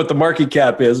 I don't know what the market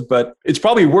cap is, but it's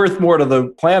probably worth more to the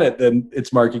planet than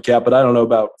its market cap, but I don't know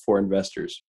about for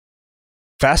investors.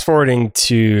 Fast forwarding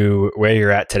to where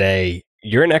you're at today,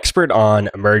 you're an expert on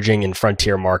emerging and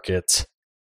frontier markets,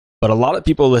 but a lot of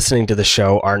people listening to the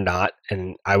show are not,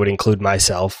 and I would include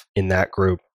myself in that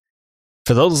group.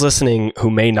 For those listening who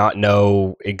may not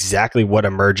know exactly what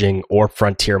emerging or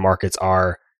frontier markets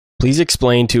are, please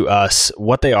explain to us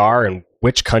what they are and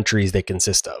which countries they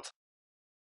consist of.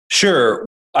 Sure.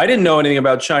 I didn't know anything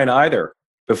about China either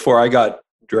before I got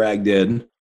dragged in,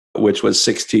 which was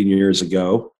 16 years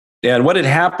ago. And what had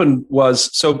happened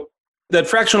was, so that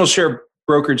fractional share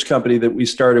brokerage company that we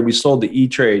started, we sold to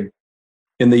E-Trade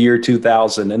in the year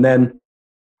 2000. And then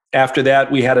after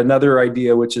that, we had another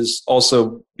idea, which has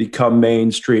also become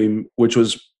mainstream, which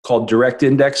was called direct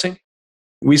indexing.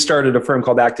 We started a firm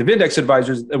called Active Index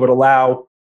Advisors that would allow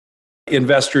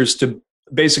investors to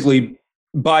basically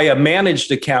buy a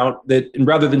managed account that, and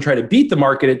rather than try to beat the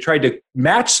market, it tried to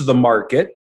match the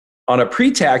market on a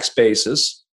pre-tax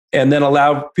basis and then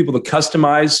allow people to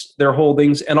customize their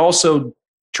holdings and also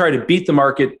try to beat the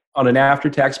market on an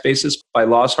after-tax basis by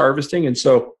loss harvesting. And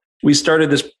so we started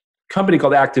this company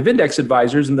called Active Index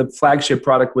Advisors, and the flagship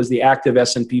product was the Active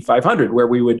S&P 500, where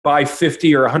we would buy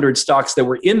 50 or 100 stocks that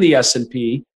were in the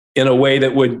S&P in a way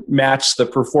that would match the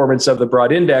performance of the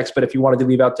broad index. But if you wanted to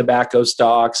leave out tobacco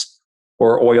stocks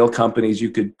or oil companies,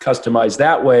 you could customize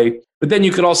that way. But then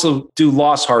you could also do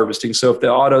loss harvesting. So if the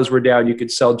autos were down, you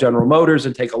could sell General Motors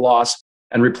and take a loss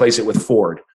and replace it with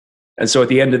Ford. And so at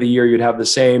the end of the year, you'd have the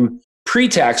same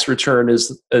pre-tax return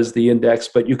as the index,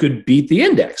 but you could beat the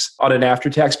index on an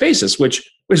after-tax basis, which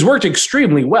has worked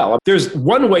extremely well. There's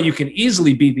one way you can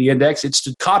easily beat the index. It's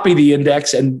to copy the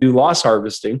index and do loss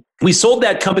harvesting. We sold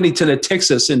that company to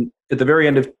Natixis at the very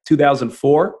end of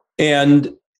 2004.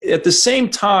 And at the same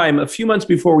time, a few months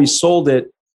before we sold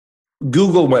it,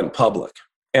 Google went public.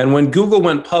 And when Google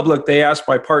went public, they asked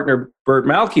my partner, Burt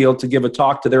Malkiel, to give a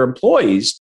talk to their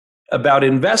employees about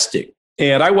investing.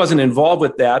 And I wasn't involved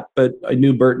with that, but I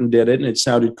knew Burton did it, and it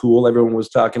sounded cool. Everyone was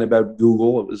talking about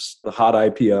Google. It was the hot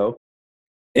IPO.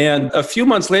 And a few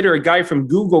months later, a guy from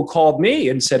Google called me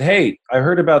and said, hey, I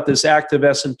heard about this Active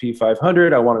S&P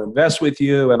 500. I want to invest with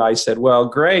you. And I said, well,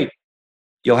 great.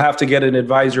 You'll have to get an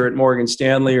advisor at Morgan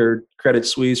Stanley or Credit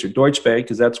Suisse or Deutsche Bank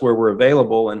because that's where we're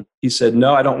available. And he said,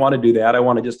 no, I don't want to do that. I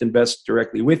want to just invest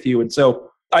directly with you. And so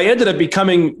I ended up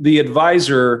becoming the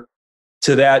advisor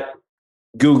to that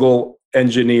Google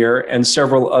engineer and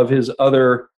several of his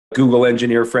other Google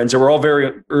engineer friends. They were all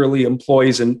very early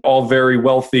employees and all very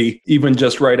wealthy, even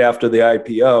just right after the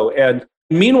IPO. And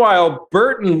meanwhile,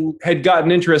 Burton had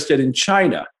gotten interested in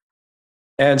China.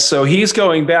 And so he's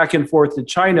going back and forth to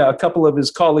China. A couple of his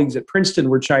colleagues at Princeton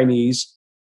were Chinese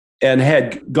and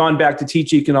had gone back to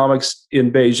teach economics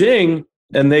in Beijing.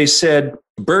 And they said,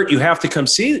 Burt, you have to come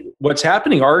see what's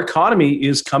happening. Our economy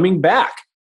is coming back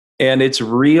and it's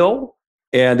real.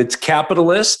 And it's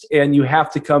capitalist, and you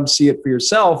have to come see it for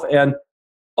yourself. And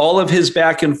all of his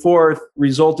back and forth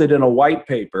resulted in a white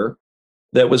paper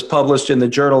that was published in the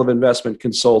Journal of Investment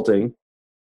Consulting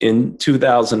in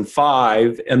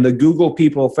 2005. And the Google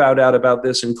people found out about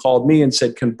this and called me and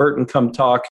said, can Burton come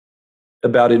talk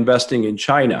about investing in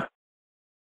China?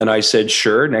 And I said,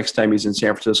 sure. Next time he's in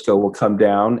San Francisco, we'll come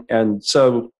down. And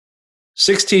so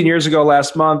 16 years ago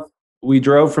last month, we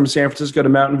drove from San Francisco to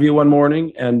Mountain View one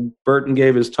morning, and Burton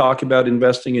gave his talk about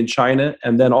investing in China.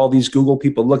 And then all these Google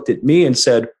people looked at me and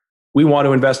said, we want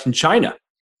to invest in China.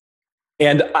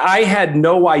 And I had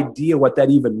no idea what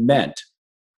that even meant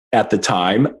at the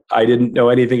time. I didn't know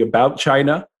anything about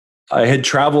China. I had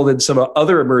traveled in some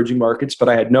other emerging markets, but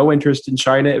I had no interest in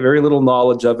China, very little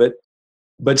knowledge of it.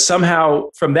 But somehow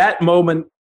from that moment,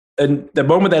 and the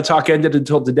moment that talk ended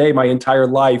until today, my entire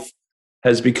life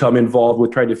has become involved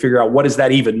with trying to figure out what does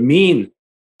that even mean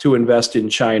to invest in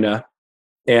China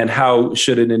and how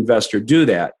should an investor do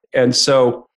that. And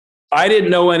so I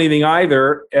didn't know anything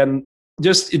either. And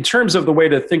just in terms of the way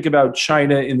to think about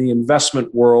China in the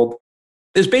investment world,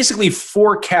 there's basically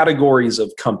four categories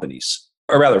of companies,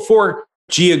 or rather four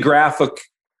geographic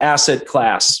asset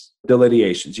class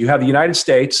delineations. You have the United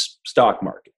States stock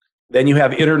market. Then you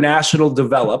have international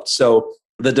developed. So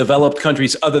the developed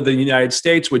countries other than the United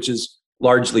States, which is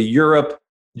largely Europe,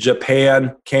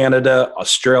 Japan, Canada,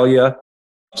 Australia.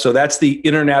 So that's the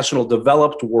international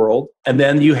developed world. And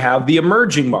then you have the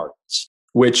emerging markets,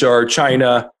 which are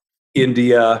China,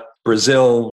 India,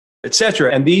 Brazil,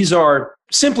 etc. And these are,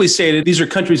 simply stated, these are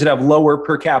countries that have lower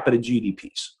per capita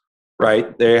GDPs,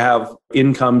 right? They have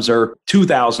incomes are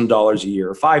 $2,000 a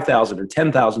year, or $5,000 or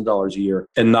 $10,000 a year,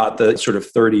 and not the sort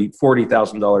of $30,000,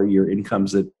 $40,000 a year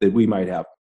incomes that we might have.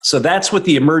 So that's what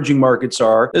the emerging markets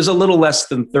are. There's a little less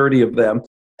than 30 of them.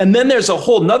 And then there's a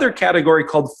whole nother category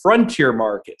called frontier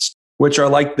markets, which are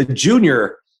like the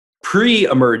junior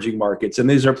pre-emerging markets. And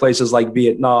these are places like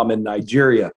Vietnam and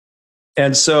Nigeria.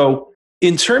 And so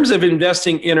in terms of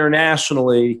investing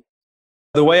internationally,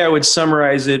 the way I would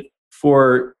summarize it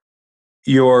for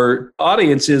your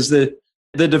audience is that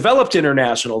the developed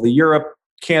international, the Europe,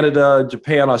 Canada,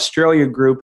 Japan, Australia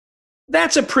group,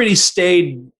 that's a pretty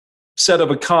staid set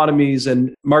of economies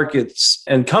and markets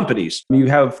and companies. You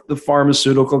have the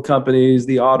pharmaceutical companies,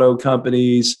 the auto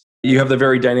companies, you have the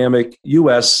very dynamic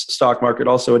US stock market,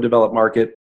 also a developed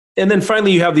market. And then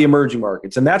finally, you have the emerging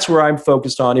markets. And that's where I'm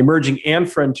focused on, emerging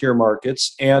and frontier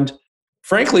markets. And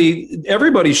frankly,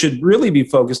 everybody should really be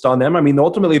focused on them. I mean,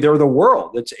 ultimately, they're the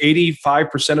world. It's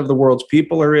 85% of the world's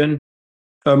people are in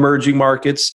emerging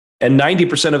markets, and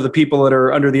 90% of the people that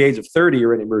are under the age of 30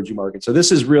 are in emerging markets. So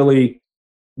this is really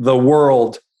the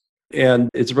world, and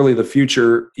it's really the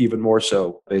future even more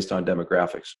so based on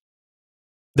demographics.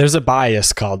 There's a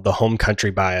bias called the home country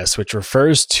bias, which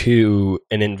refers to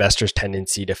an investor's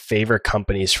tendency to favor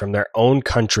companies from their own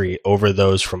country over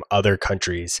those from other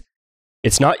countries.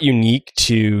 It's not unique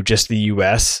to just the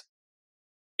US.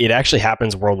 It actually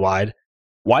happens worldwide.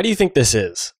 Why do you think this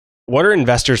is? What are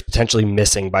investors potentially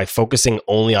missing by focusing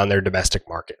only on their domestic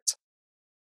markets?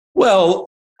 Well,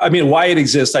 why it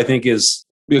exists, I think,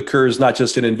 occurs not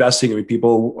just in investing.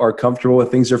 People are comfortable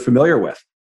with things they're familiar with.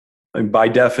 By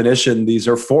definition, these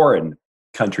are foreign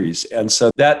countries. And so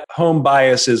that home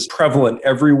bias is prevalent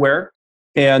everywhere.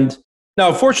 And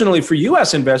now, fortunately for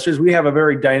US investors, we have a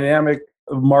very dynamic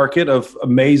market of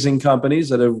amazing companies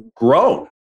that have grown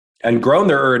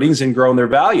their earnings and grown their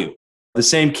value. The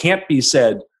same can't be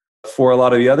said for a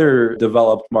lot of the other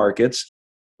developed markets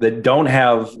that don't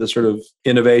have the sort of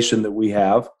innovation that we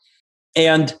have.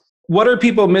 And what are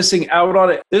people missing out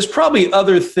on? There's probably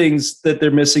other things that they're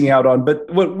missing out on.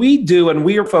 But what we do and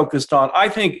we are focused on, I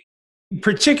think,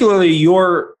 particularly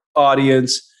your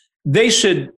audience, they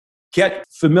should get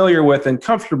familiar with and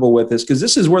comfortable with this, because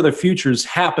this is where the future is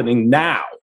happening now.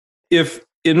 If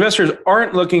investors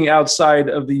aren't looking outside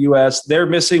of the US, they're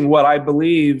missing what I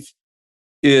believe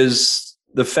is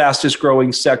the fastest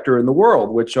growing sector in the world,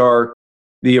 which are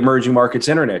the emerging markets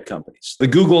internet companies, the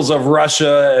Googles of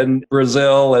Russia and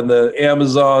Brazil and the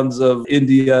Amazons of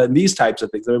India and these types of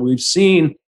things. We've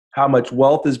seen how much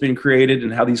wealth has been created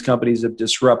and how these companies have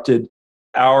disrupted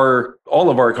all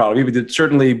of our economy. But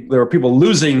certainly there are people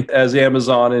losing as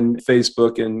Amazon and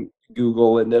Facebook and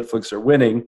Google and Netflix are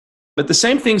winning. But the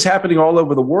same thing's happening all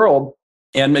over the world.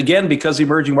 And again, because the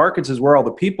emerging markets is where all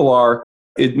the people are,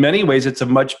 in many ways, it's a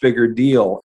much bigger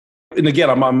deal. And again,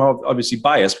 I'm obviously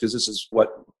biased because this is what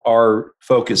our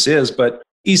focus is. But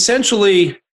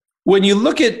essentially, when you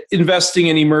look at investing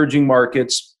in emerging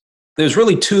markets, there's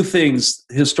really two things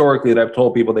historically that I've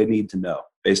told people they need to know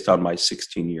based on my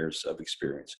 16 years of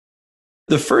experience.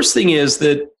 The first thing is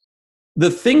that the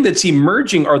thing that's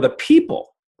emerging are the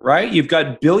people, right? You've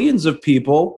got billions of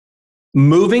people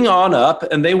moving on up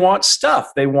and they want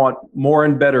stuff. They want more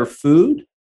and better food,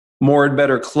 more and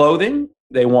better clothing.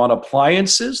 They want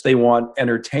appliances, they want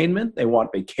entertainment, they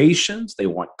want vacations, they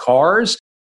want cars,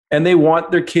 and they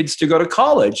want their kids to go to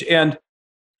college. And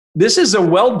this is a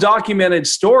well-documented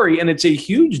story, and it's a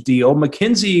huge deal.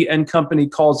 McKinsey and Company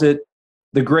calls it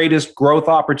the greatest growth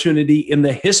opportunity in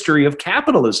the history of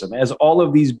capitalism, as all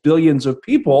of these billions of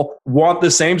people want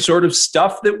the same sort of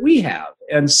stuff that we have.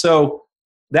 And so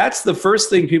that's the first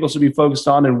thing people should be focused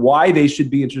on and why they should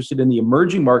be interested in the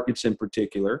emerging markets in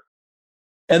particular.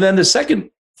 And then the second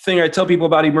thing I tell people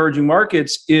about emerging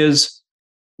markets is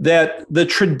that the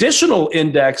traditional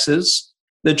indexes,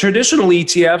 the traditional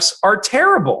ETFs are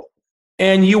terrible.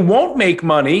 And you won't make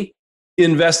money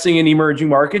investing in emerging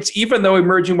markets, even though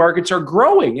emerging markets are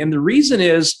growing. And the reason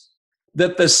is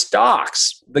that the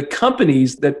stocks, the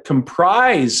companies that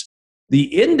comprise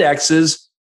the indexes,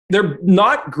 they're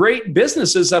not great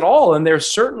businesses at all. And they're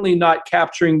certainly not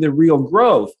capturing the real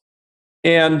growth.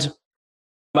 And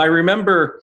I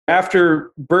remember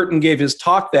after Burton gave his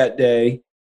talk that day,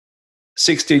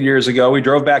 16 years ago, we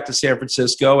drove back to San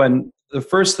Francisco. And the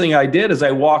first thing I did is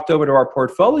I walked over to our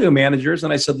portfolio managers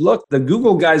and I said, look, the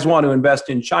Google guys want to invest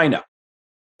in China.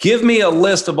 Give me a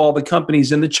list of all the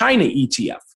companies in the China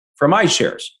ETF for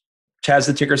iShares, which has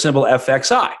the ticker symbol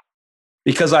FXI,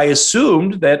 because I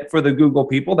assumed that for the Google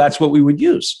people, that's what we would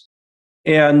use.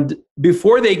 And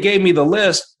before they gave me the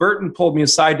list, Burton pulled me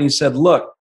aside and he said,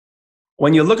 look,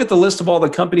 when you look at the list of all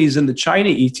the companies in the China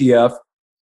ETF,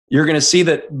 you're going to see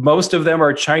that most of them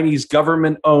are Chinese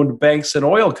government-owned banks and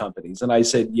oil companies. And I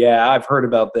said, yeah, I've heard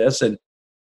about this. And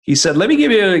he said, let me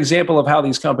give you an example of how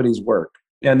these companies work.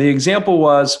 And the example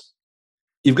was,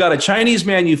 you've got a Chinese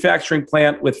manufacturing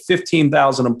plant with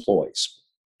 15,000 employees.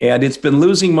 And it's been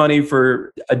losing money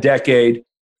for a decade,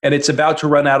 and it's about to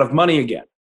run out of money again.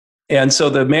 And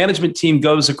so the management team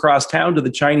goes across town to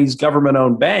the Chinese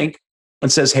government-owned bank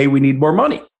and says, hey, we need more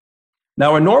money.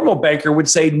 Now, a normal banker would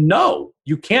say, no,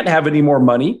 you can't have any more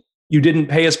money. You didn't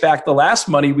pay us back the last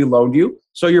money we loaned you,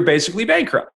 so you're basically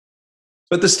bankrupt.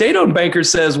 But the state-owned banker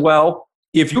says, well,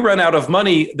 if you run out of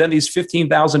money, then these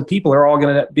 15,000 people are all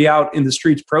going to be out in the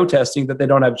streets protesting that they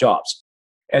don't have jobs.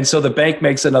 And so the bank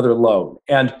makes another loan.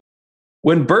 And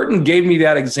when Burton gave me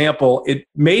that example, it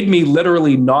made me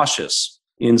literally nauseous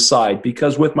inside,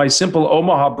 because with my simple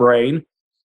Omaha brain,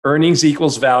 earnings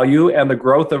equals value, and the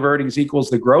growth of earnings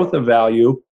equals the growth of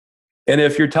value. And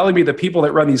if you're telling me the people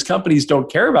that run these companies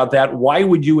don't care about that, why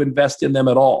would you invest in them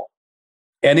at all?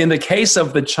 And in the case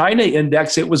of the China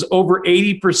index, it was over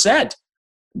 80%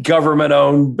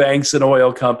 government-owned banks and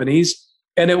oil companies,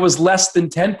 and it was less than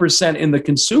 10% in the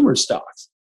consumer stocks.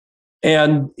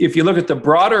 And if you look at the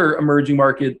broader emerging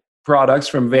market products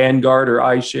from Vanguard or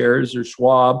iShares or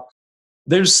Schwab,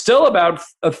 there's still about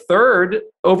a third,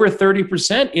 over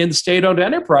 30% in state-owned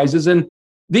enterprises. And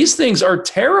these things are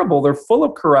terrible. They're full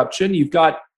of corruption. You've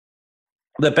got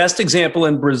the best example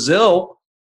in Brazil,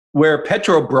 where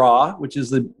Petrobras, which is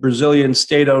the Brazilian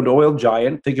state-owned oil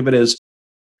giant, think of it as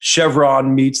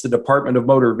Chevron meets the Department of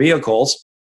Motor Vehicles,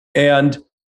 and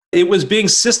it was being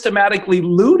systematically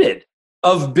looted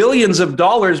of billions of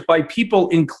dollars by people,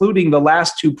 including the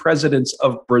last two presidents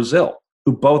of Brazil,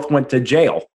 who both went to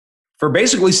jail for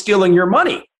basically stealing your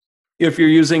money if you're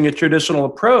using a traditional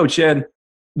approach. And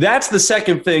that's the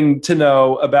second thing to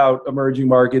know about emerging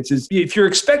markets is if you're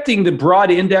expecting the broad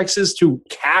indexes to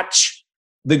catch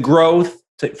the growth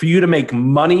for you to make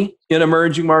money in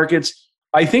emerging markets,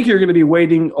 I think you're going to be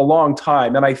waiting a long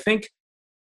time. And I think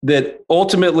that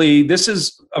ultimately this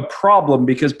is a problem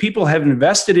because people have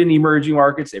invested in emerging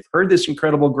markets. They've heard this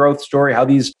incredible growth story, how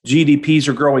these GDPs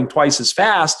are growing twice as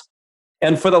fast.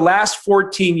 And for the last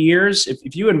 14 years,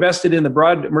 if you invested in the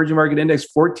broad emerging market index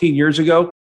 14 years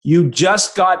ago, you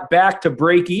just got back to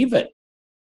break even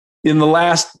in the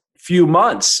last few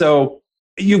months. So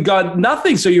you've got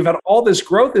nothing. So you've had all this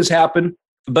growth has happened,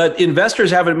 but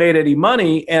investors haven't made any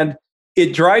money. And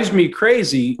it drives me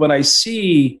crazy when I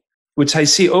see, which I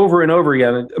see over and over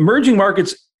again, emerging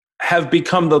markets have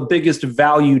become the biggest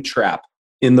value trap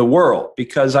in the world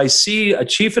because I see a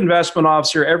chief investment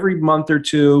officer every month or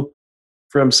two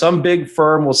from some big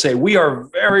firm will say, we are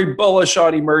very bullish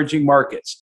on emerging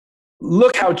markets.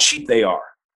 Look how cheap they are.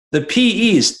 The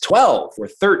PE is 12 or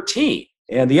 13,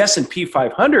 and the S&P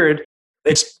 500,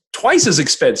 it's twice as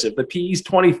expensive. The PE is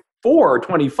 24 or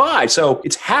 25, so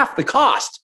it's half the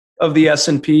cost of the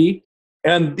S&P,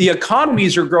 and the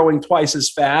economies are growing twice as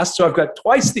fast. So I've got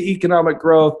twice the economic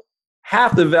growth,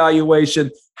 half the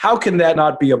valuation. How can that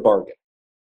not be a bargain?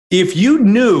 If you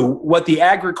knew what the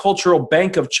agricultural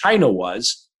bank of China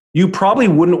was, you probably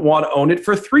wouldn't want to own it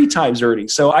for 3 times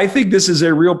earnings. So I think this is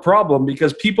a real problem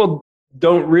because people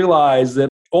don't realize that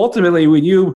ultimately when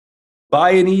you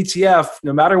buy an ETF,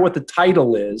 no matter what the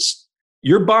title is,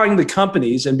 you're buying the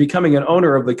companies and becoming an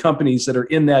owner of the companies that are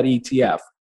in that ETF.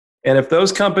 And if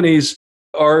those companies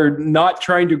are not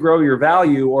trying to grow your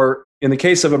value, or in the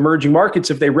case of emerging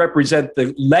markets, if they represent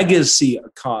the legacy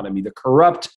economy, the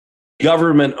corrupt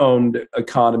government-owned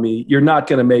economy, you're not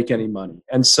going to make any money.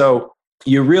 And so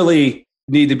you really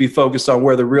need to be focused on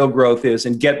where the real growth is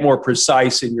and get more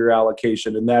precise in your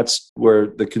allocation. And that's where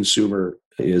the consumer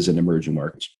is in emerging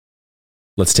markets.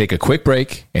 Let's take a quick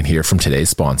break and hear from today's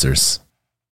sponsors.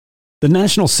 The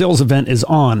national sales event is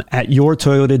on at your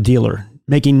Toyota dealer,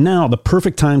 making now the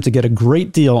perfect time to get a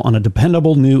great deal on a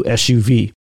dependable new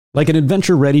SUV. Like an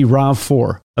adventure-ready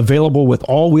RAV4, available with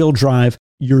all-wheel drive,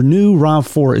 your new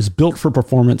RAV4 is built for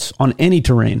performance on any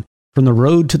terrain, from the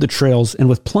road to the trails, and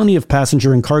with plenty of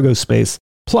passenger and cargo space,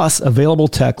 plus available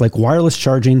tech like wireless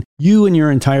charging, you and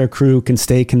your entire crew can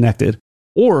stay connected.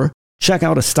 Or check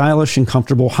out a stylish and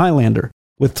comfortable Highlander,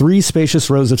 with 3 spacious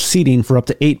rows of seating for up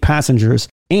to 8 passengers,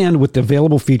 and with the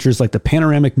available features like the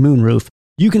panoramic moonroof,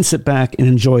 you can sit back and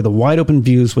enjoy the wide-open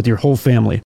views with your whole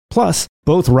family. Plus,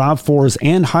 both RAV4s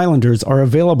and Highlanders are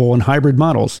available in hybrid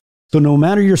models, so no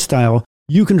matter your style,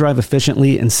 you can drive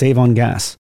efficiently and save on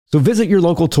gas. So visit your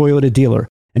local Toyota dealer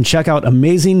and check out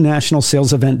amazing national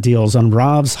sales event deals on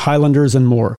RAVs, Highlanders, and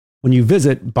more when you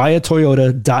visit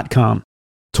buyatoyota.com.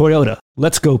 Toyota,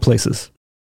 let's go places.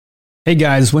 Hey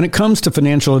guys, when it comes to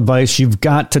financial advice, you've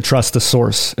got to trust the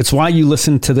source. It's why you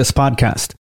listen to this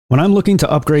podcast. When I'm looking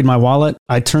to upgrade my wallet,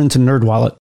 I turn to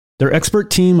NerdWallet. Their expert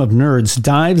team of nerds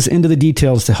dives into the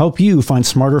details to help you find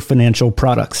smarter financial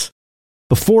products.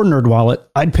 Before NerdWallet,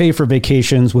 I'd pay for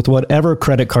vacations with whatever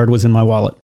credit card was in my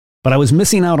wallet. But I was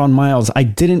missing out on miles I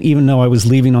didn't even know I was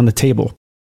leaving on the table.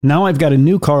 Now I've got a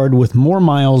new card with more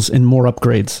miles and more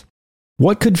upgrades.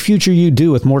 What could future you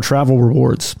do with more travel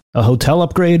rewards? A hotel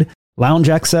upgrade? Lounge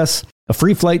access? A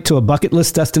free flight to a bucket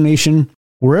list destination?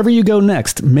 Wherever you go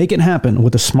next, make it happen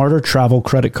with a smarter travel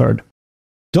credit card.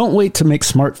 Don't wait to make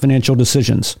smart financial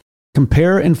decisions.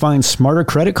 Compare and find smarter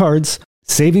credit cards,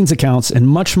 savings accounts, and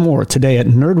much more today at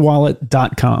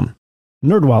nerdwallet.com.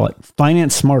 NerdWallet,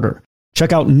 finance smarter.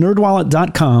 Check out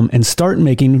nerdwallet.com and start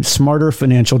making smarter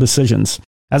financial decisions.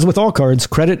 As with all cards,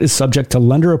 credit is subject to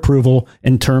lender approval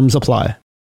and terms apply.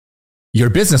 Your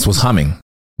business was humming,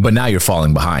 but now you're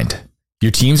falling behind.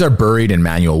 Your teams are buried in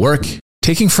manual work,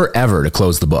 taking forever to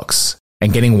close the books.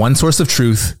 And getting one source of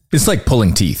truth is like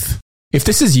pulling teeth. If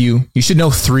this is you, you should know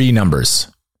 3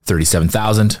 numbers: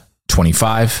 37,000,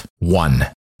 25, 1.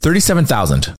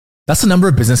 37,000. That's the number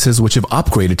of businesses which have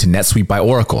upgraded to NetSuite by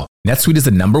Oracle. NetSuite is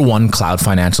the #1 cloud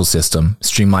financial system,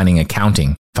 streamlining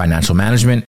accounting, financial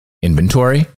management,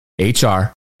 inventory,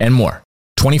 HR, and more.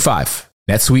 25.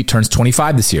 NetSuite turns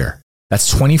 25 this year. That's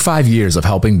 25 years of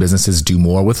helping businesses do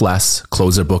more with less,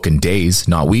 close their book in days,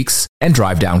 not weeks, and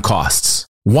drive down costs.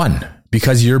 1.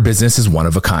 Because your business is one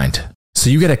of a kind. So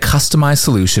you get a customized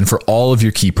solution for all of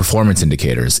your key performance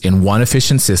indicators in one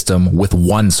efficient system with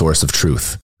one source of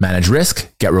truth. Manage risk,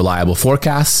 get reliable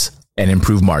forecasts, and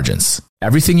improve margins.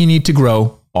 Everything you need to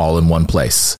grow, all in one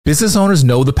place. Business owners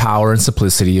know the power and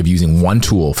simplicity of using one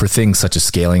tool for things such as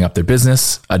scaling up their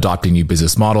business, adopting new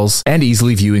business models, and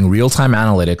easily viewing real-time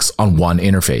analytics on one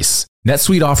interface.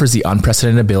 NetSuite offers the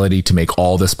unprecedented ability to make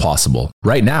all this possible.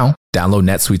 Right now, download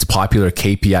NetSuite's popular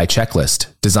KPI checklist,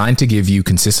 designed to give you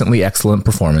consistently excellent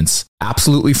performance,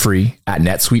 absolutely free at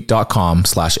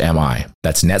netsuite.com/mi.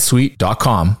 That's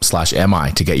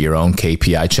netsuite.com/mi to get your own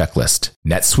KPI checklist.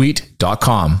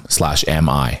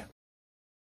 netsuite.com/mi.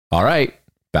 All right,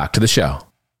 back to the show.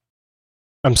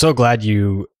 I'm so glad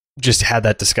you just had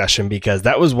that discussion, because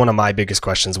that was one of my biggest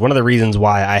questions. One of the reasons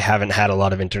why I haven't had a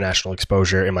lot of international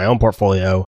exposure in my own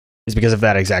portfolio is because of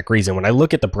that exact reason. When I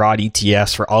look at the broad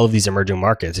ETFs for all of these emerging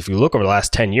markets, if you look over the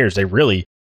last 10 years,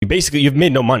 you've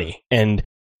made no money, and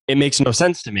it makes no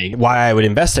sense to me why I would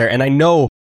invest there. And I know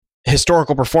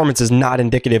historical performance is not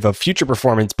indicative of future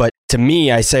performance, but to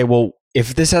me, I say, well,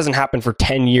 if this hasn't happened for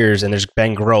 10 years and there's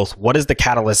been growth, what is the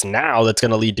catalyst now that's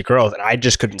going to lead to growth? And I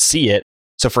just couldn't see it.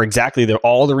 So for exactly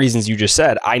all the reasons you just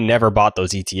said, I never bought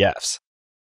those ETFs.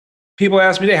 People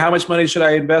ask me today, how much money should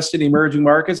I invest in emerging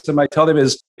markets? And I tell them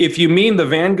is, if you mean the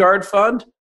Vanguard fund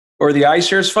or the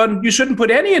iShares fund, you shouldn't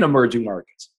put any in emerging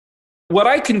markets. What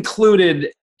I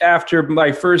concluded after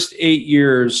my first 8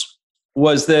 years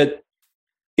was that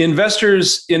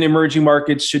investors in emerging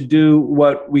markets should do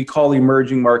what we call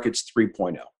emerging markets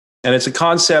 3.0. And it's a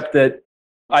concept that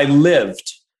I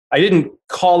lived. I didn't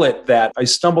call it that. I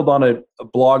stumbled on a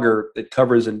blogger that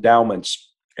covers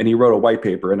endowments, and he wrote a white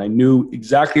paper, and I knew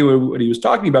exactly what he was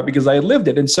talking about because I had lived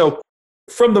it. And so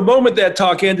from the moment that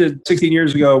talk ended 16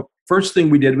 years ago, first thing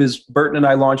we did was Burton and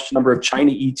I launched a number of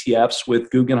China ETFs with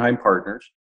Guggenheim Partners,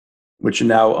 which are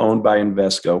now owned by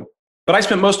Invesco. But I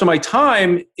spent most of my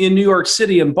time in New York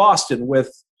City and Boston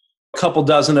with a couple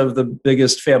dozen of the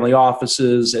biggest family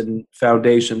offices and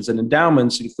foundations and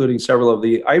endowments, including several of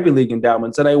the Ivy League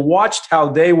endowments. And I watched how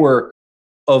they were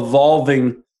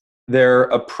evolving their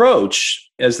approach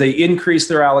as they increased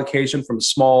their allocation from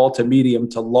small to medium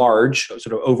to large, sort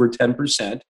of over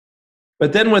 10%.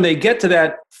 But then when they get to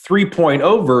that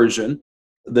 3.0 version,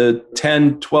 the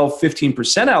 10, 12,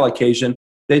 15% allocation,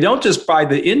 they don't just buy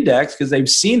the index because they've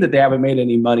seen that they haven't made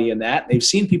any money in that. They've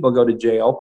seen people go to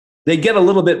jail. They get a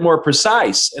little bit more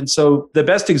precise. And so the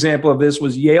best example of this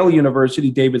was Yale University,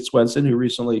 David Swensen, who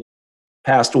recently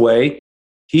passed away.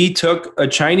 He took a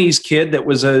Chinese kid that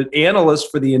was an analyst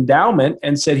for the endowment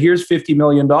and said, here's $50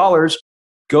 million.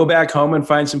 Go back home and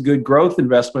find some good growth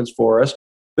investments for us.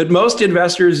 But most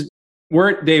investors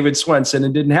weren't David Swensen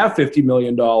and didn't have $50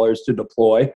 million to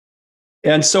deploy.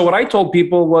 And so what I told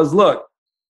people was, look,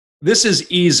 this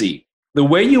is easy. The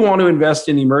way you want to invest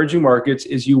in emerging markets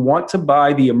is you want to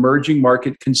buy the emerging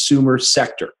market consumer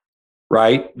sector,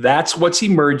 right? That's what's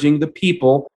emerging. The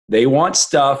people, they want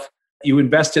stuff. You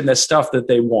invest in the stuff that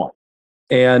they want.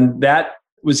 And that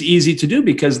was easy to do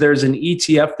because there's an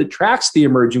ETF that tracks the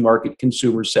emerging market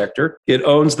consumer sector. It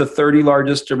owns the 30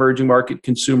 largest emerging market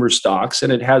consumer stocks,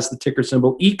 and it has the ticker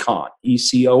symbol ECON,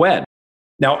 ECON.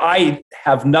 Now, I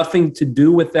have nothing to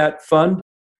do with that fund.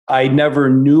 I never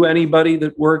knew anybody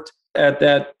that worked at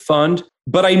that fund,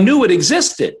 but I knew it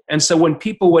existed. And so when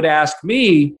people would ask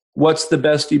me, what's the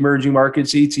best emerging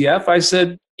markets ETF? I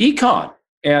said, Econ.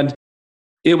 And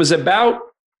it was about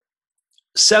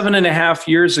 7.5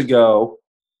 years ago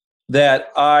that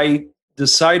I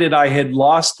decided I had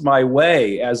lost my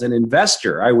way as an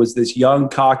investor. I was this young,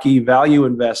 cocky value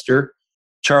investor,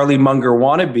 Charlie Munger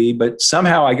wannabe, but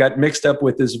somehow I got mixed up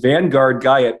with this Vanguard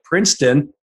guy at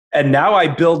Princeton. And now I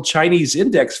build Chinese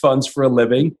index funds for a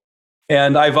living.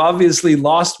 And I've obviously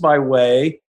lost my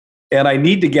way. And I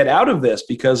need to get out of this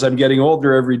because I'm getting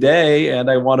older every day and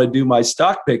I want to do my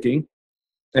stock picking.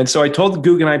 And so I told the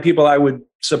Guggenheim people I would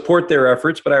support their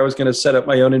efforts, but I was going to set up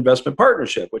my own investment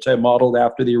partnership, which I modeled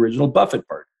after the original Buffett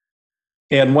partner.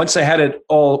 And once I had it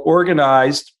all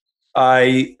organized,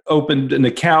 I opened an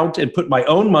account and put my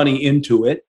own money into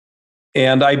it.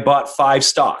 And I bought 5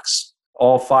 stocks,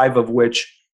 all 5 of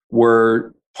which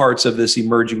were parts of this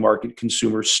emerging market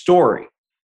consumer story.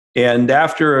 And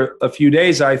after a few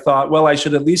days, I thought, well, I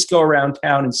should at least go around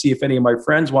town and see if any of my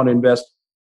friends want to invest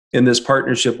in this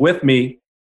partnership with me.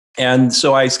 And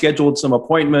so I scheduled some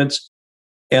appointments.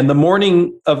 And the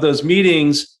morning of those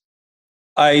meetings,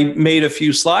 I made a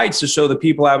few slides to show the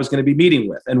people I was going to be meeting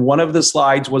with. And one of the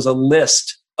slides was a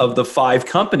list of the 5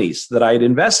 companies that I had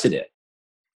invested in.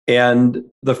 And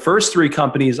the first 3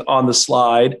 companies on the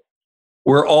slide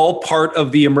were all part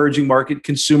of the emerging market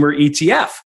consumer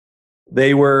ETF.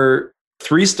 They were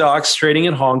 3 stocks trading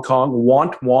in Hong Kong,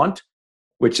 Want,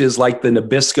 which is like the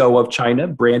Nabisco of China,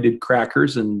 branded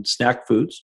crackers and snack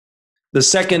foods. The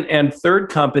second and third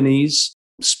companies,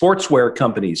 sportswear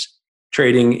companies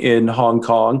trading in Hong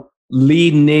Kong,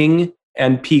 Li Ning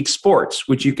and Peak Sports,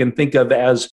 which you can think of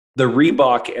as the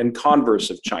Reebok and Converse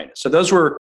of China. So those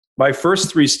were my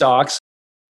first 3 stocks,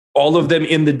 all of them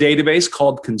in the database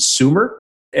called Consumer,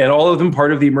 and all of them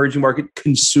part of the emerging market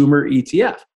consumer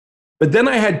ETF. But then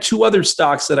I had 2 other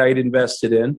stocks that I had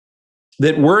invested in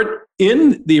that weren't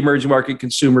in the emerging market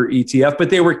consumer ETF, but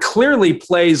they were clearly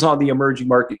plays on the emerging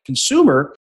market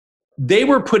consumer. They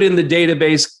were put in the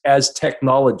database as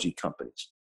technology companies.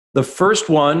 The first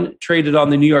one traded on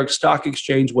the New York Stock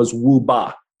Exchange was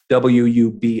Wuba,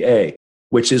 WUBA,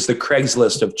 which is the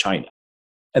Craigslist of China.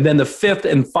 And then the 5th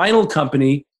and final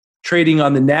company trading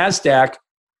on the NASDAQ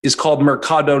is called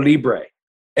Mercado Libre,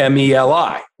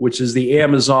 MELI, which is the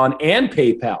Amazon and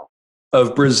PayPal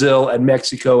of Brazil and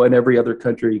Mexico and every other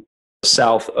country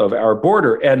south of our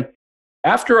border. And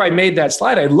after I made that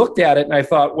slide, I looked at it and I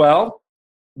thought, well,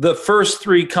 the first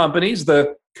 3 companies,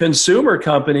 the consumer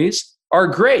companies, are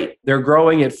great. They're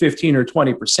growing at 15 or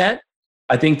 20%.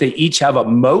 I think they each have a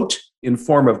moat in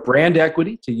form of brand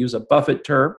equity, to use a Buffett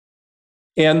term.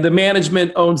 And the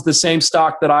management owns the same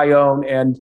stock that I own,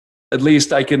 and at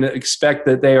least I can expect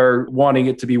that they are wanting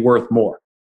it to be worth more.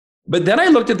 But then I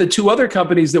looked at the 2 other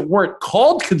companies that weren't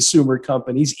called consumer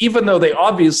companies, even though they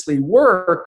obviously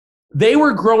were. They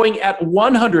were growing at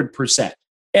 100%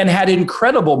 and had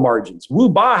incredible margins.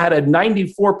 Wuba had a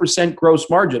 94% gross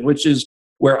margin, which is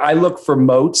where I look for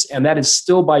moats, and that is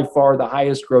still by far the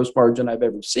highest gross margin I've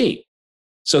ever seen.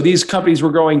 So these companies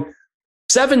were growing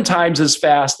 7 times as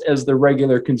fast as the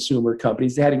regular consumer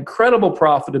companies. They had incredible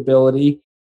profitability.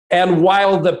 And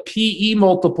while the PE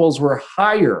multiples were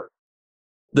higher,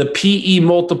 the PE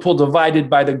multiple divided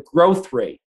by the growth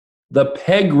rate, the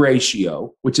PEG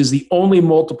ratio, which is the only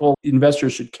multiple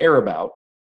investors should care about,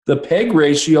 the PEG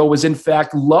ratio was in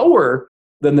fact lower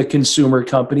than the consumer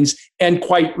companies and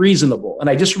quite reasonable. And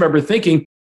I just remember thinking,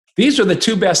 these are the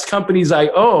 2 best companies I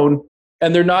own,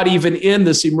 and they're not even in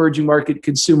this emerging market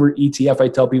consumer ETF I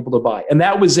tell people to buy. And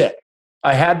that was it.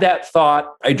 I had that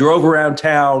thought. I drove around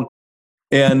town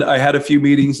and I had a few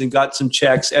meetings and got some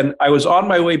checks. And I was on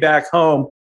my way back home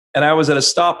and I was at a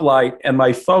stoplight and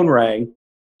my phone rang.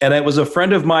 And it was a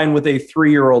friend of mine with a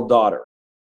 3-year-old daughter.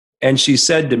 And she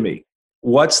said to me,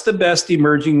 "What's the best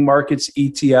emerging markets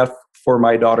ETF for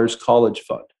my daughter's college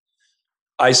fund?"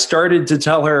 I started to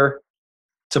tell her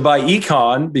to buy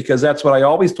Econ because that's what I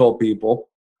always told people.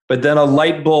 But then a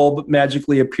light bulb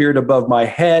magically appeared above my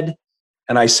head.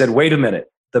 And I said, wait a minute,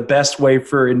 the best way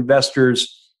for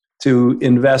investors to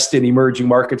invest in emerging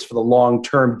markets for the long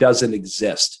term doesn't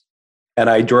exist. And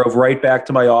I drove right back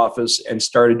to my office and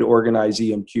started to organize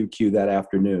EMQQ that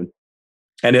afternoon.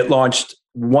 And it launched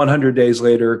 100 days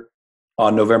later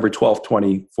on November 12th,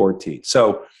 2014.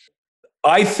 So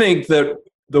I think that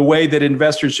the way that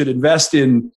investors should invest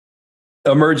in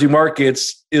emerging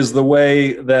markets is the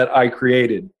way that I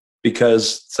created,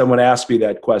 because someone asked me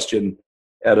that question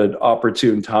at an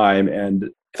opportune time and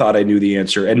thought I knew the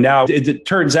answer. And now it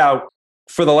turns out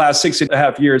for the last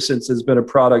 6.5 years since there's been a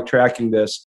product tracking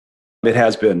this, it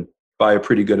has been by a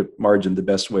pretty good margin the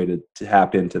best way to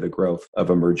tap into the growth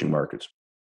of emerging markets.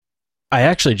 I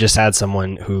actually just had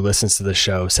someone who listens to the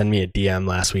show send me a DM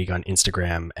last week on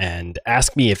Instagram and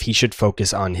ask me if he should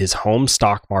focus on his home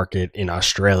stock market in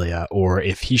Australia or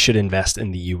if he should invest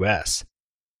in the US.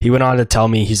 He went on to tell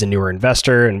me he's a newer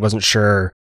investor and wasn't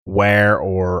sure where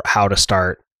or how to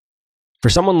start. For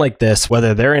someone like this,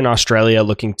 whether they're in Australia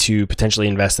looking to potentially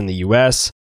invest in the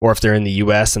US, or if they're in the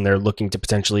US and they're looking to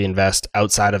potentially invest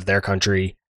outside of their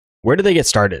country, where do they get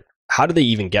started? How do they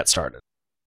even get started?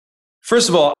 First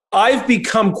of all, I've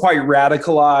become quite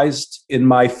radicalized in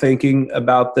my thinking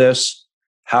about this,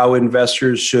 how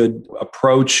investors should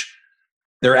approach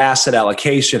their asset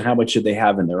allocation. How much should they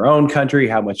have in their own country?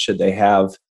 How much should they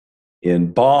have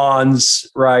in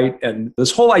bonds, right? And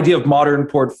this whole idea of modern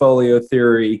portfolio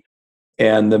theory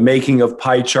and the making of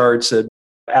pie charts and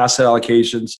asset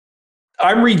allocations,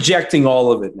 I'm rejecting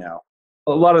all of it now.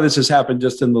 A lot of this has happened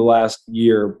just in the last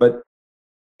year, but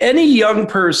any young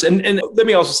person, and let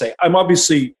me also say, I'm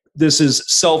obviously, this is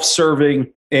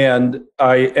self-serving and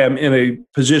I am in a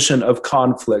position of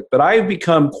conflict. But I've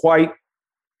become quite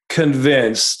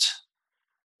convinced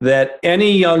that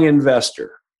any young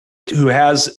investor who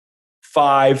has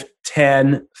 5,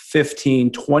 10,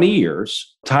 15, 20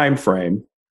 years time frame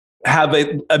have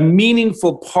a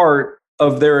meaningful part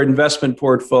of their investment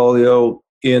portfolio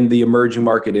in the emerging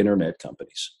market internet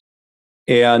companies.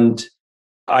 And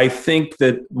I think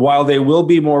that while they will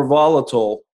be more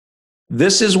volatile,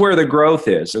 this is where the growth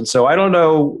is. And so I don't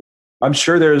know, I'm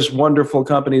sure there's wonderful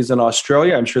companies in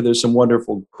Australia. I'm sure there's some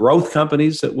wonderful growth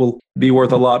companies that will be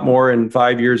worth a lot more in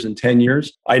 5 years and 10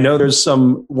 years. I know there's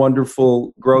some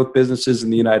wonderful growth businesses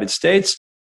in the United States,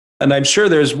 and I'm sure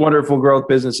there's wonderful growth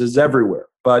businesses everywhere.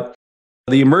 But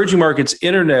the emerging markets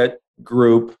internet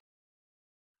group,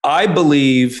 I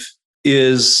believe,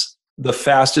 is the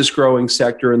fastest growing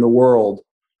sector in the world,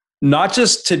 not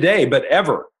just today, but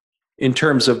ever in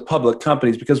terms of public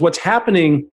companies. Because what's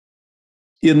happening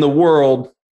in the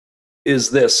world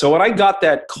is this. So when I got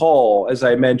that call, as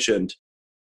I mentioned,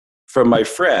 from my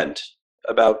friend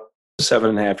about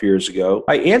 7.5 years ago,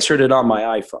 I answered it on my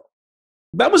iPhone.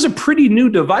 That was a pretty new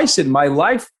device in my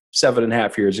life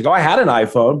 7.5 years ago. I had an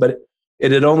iPhone, but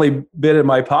it had only been in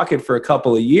my pocket for a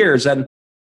couple of years. And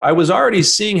I was already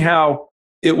seeing how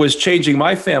it was changing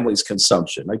my family's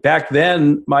consumption. Like back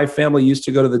then, my family used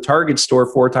to go to the Target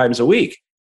store 4 times a week,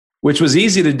 which was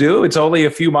easy to do. It's only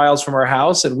a few miles from our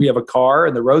house, and we have a car,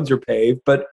 and the roads are paved.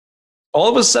 But all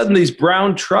of a sudden, these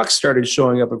brown trucks started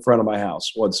showing up in front of my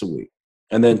house once a week,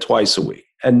 and then twice a week.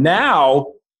 And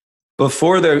now,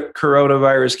 before the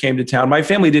coronavirus came to town, my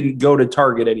family didn't go to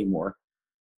Target anymore.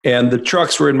 And the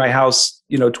trucks were in my house,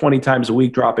 20 times a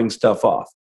week, dropping stuff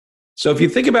off. So if you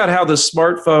think about how the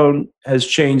smartphone has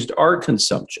changed our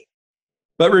consumption.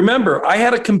 But remember, I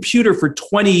had a computer for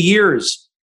 20 years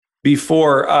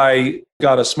before I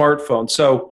got a smartphone.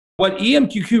 So what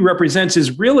EMQQ represents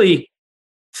is really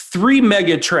 3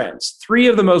 mega trends, 3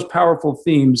 of the most powerful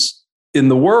themes in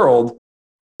the world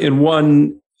in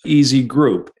one easy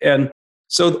group. And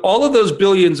so all of those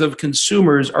billions of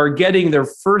consumers are getting their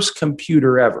first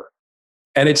computer ever.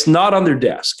 And it's not on their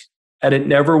desk, and it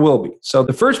never will be. So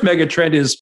the first mega trend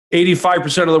is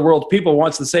 85% of the world's people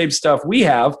wants the same stuff we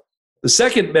have. The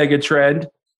second mega trend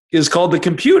is called the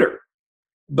computer,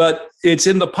 but it's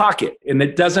in the pocket and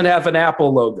it doesn't have an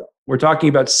Apple logo. We're talking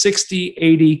about $60,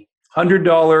 $80,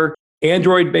 $100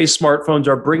 Android-based smartphones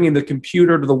are bringing the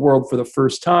computer to the world for the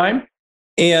first time.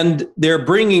 And they're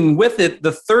bringing with it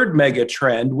the third mega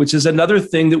trend, which is another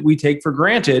thing that we take for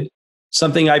granted,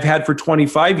 something I've had for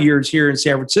 25 years here in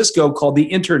San Francisco called the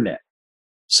internet.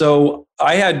 So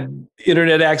I had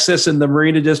internet access in the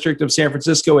Marina District of San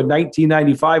Francisco in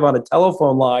 1995 on a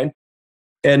telephone line.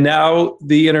 And now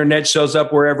the internet shows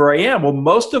up wherever I am. Well,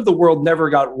 most of the world never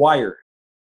got wired.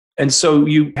 And so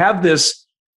you have this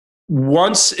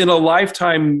once in a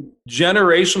lifetime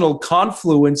generational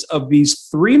confluence of these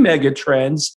 3 mega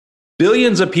trends,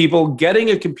 billions of people getting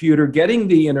a computer, getting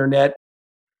the internet.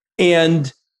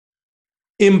 And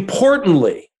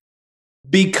importantly,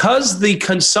 because the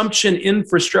consumption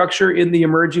infrastructure in the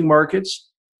emerging markets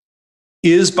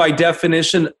is by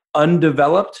definition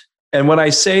undeveloped. And when I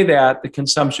say that, the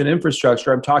consumption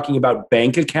infrastructure, I'm talking about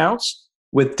bank accounts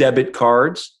with debit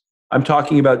cards. I'm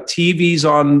talking about TVs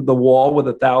on the wall with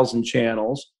 1,000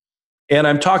 channels. And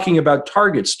I'm talking about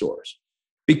Target stores.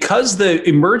 Because the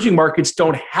emerging markets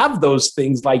don't have those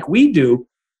things like we do,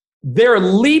 they're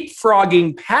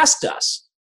leapfrogging past us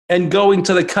and going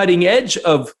to the cutting edge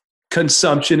of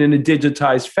consumption in a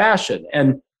digitized fashion.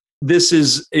 And this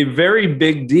is a very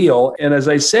big deal. And as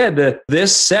I said,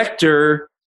 this sector,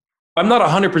 I'm not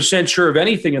 100% sure of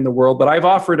anything in the world, but I've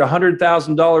offered a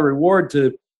 $100,000 reward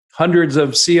to hundreds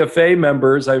of CFA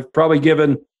members. I've probably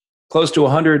given close to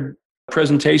 100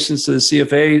 presentations to the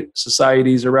CFA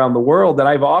societies around the world, and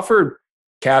I've offered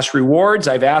cash rewards.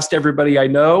 I've asked everybody I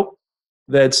know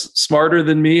that's smarter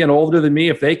than me and older than me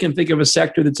if they can think of a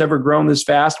sector that's ever grown this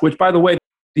fast, which, by the way,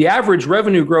 the average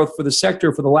revenue growth for the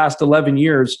sector for the last 11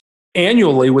 years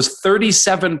annually was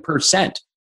 37%.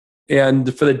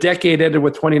 And for the decade ended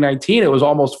with 2019, it was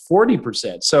almost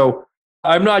 40%. So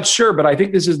I'm not sure, but I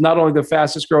think this is not only the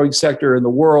fastest growing sector in the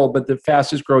world, but the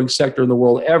fastest growing sector in the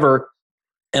world ever.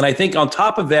 And I think on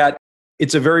top of that,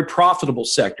 it's a very profitable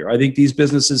sector. I think these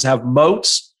businesses have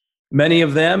moats, many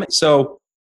of them. So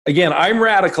again, I'm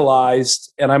radicalized,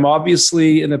 and I'm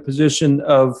obviously in a position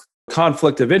of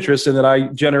conflict of interest in that I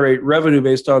generate revenue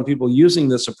based on people using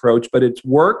this approach, but it's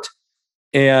worked.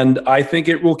 And I think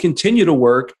it will continue to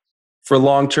work for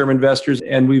long-term investors.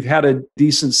 And we've had a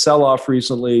decent sell-off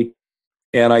recently.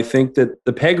 And I think that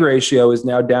the PEG ratio is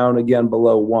now down again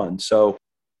below 1. So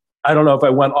I don't know if I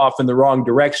went off in the wrong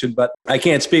direction, but I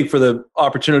can't speak for the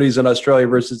opportunities in Australia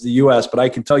versus the US, but I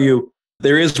can tell you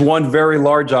there is one very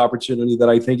large opportunity that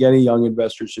I think any young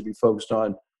investor should be focused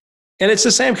on. And it's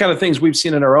the same kind of things we've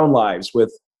seen in our own lives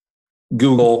with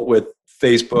Google, with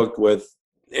Facebook, with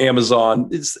Amazon.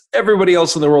 It's everybody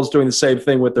else in the world is doing the same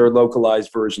thing with their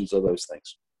localized versions of those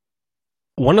things.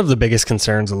 One of the biggest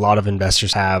concerns a lot of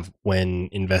investors have when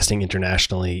investing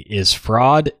internationally is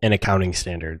fraud and accounting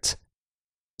standards.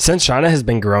 Since China has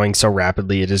been growing so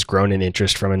rapidly, it has grown in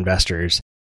interest from investors,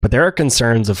 but there are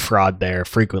concerns of fraud there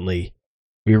frequently.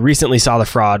 We recently saw the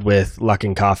fraud with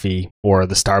Luckin Coffee, or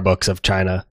the Starbucks of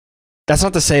China. That's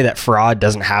not to say that fraud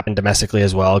doesn't happen domestically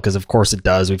as well, because of course it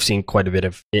does. We've seen quite a bit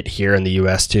of it here in the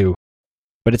US too.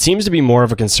 But it seems to be more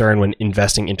of a concern when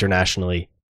investing internationally.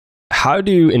 How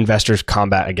do investors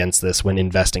combat against this when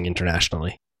investing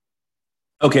internationally?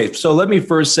 Okay, so let me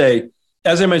first say,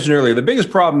 as I mentioned earlier, the biggest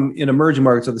problem in emerging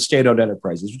markets are the state-owned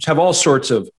enterprises, which have all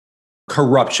sorts of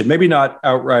corruption, maybe not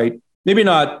outright, maybe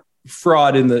not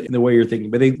fraud in the way you're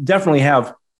thinking, but they definitely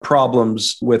have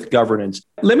problems with governance.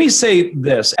 Let me say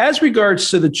this, as regards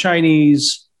to the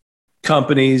Chinese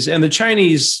companies and the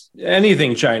Chinese,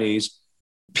 anything Chinese,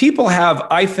 people have,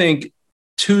 I think,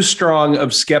 too strong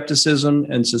of skepticism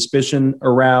and suspicion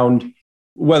around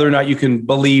whether or not you can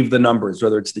believe the numbers,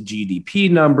 whether it's the GDP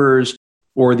numbers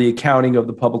or the accounting of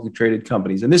the publicly traded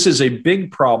companies. And this is a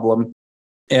big problem.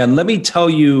 And let me tell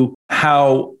you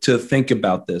how to think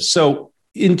about this. So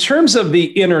in terms of the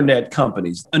internet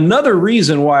companies, another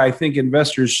reason why I think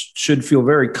investors should feel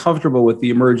very comfortable with the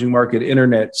emerging market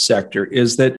internet sector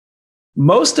is that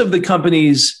most of the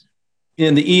companies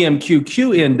in the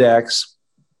EMQQ index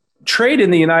trade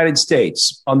in the United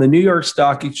States on the New York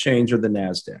Stock Exchange or the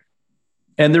NASDAQ.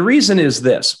 And the reason is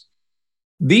this.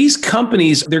 These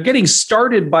companies, they're getting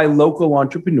started by local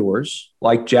entrepreneurs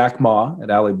like Jack Ma at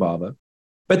Alibaba,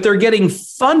 but they're getting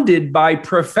funded by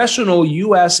professional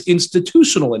US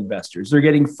institutional investors. They're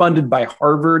getting funded by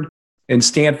Harvard and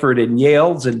Stanford and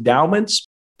Yale's endowments.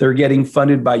 They're getting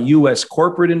funded by US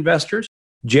corporate investors.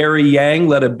 Jerry Yang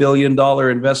led $1 billion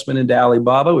investment into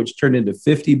Alibaba, which turned into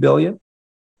 $50 billion.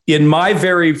 In my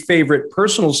very favorite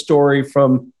personal story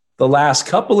from the last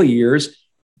couple of years,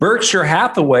 Berkshire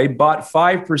Hathaway bought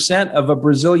 5% of a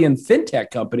Brazilian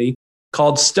fintech company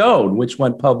called Stone, which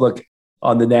went public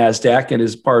on the NASDAQ and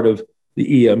is part of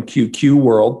the EMQQ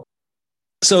world.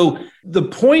 So the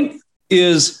point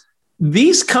is,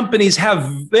 these companies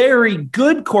have very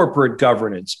good corporate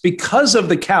governance because of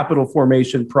the capital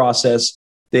formation process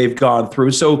they've gone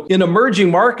through. So in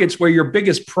emerging markets where your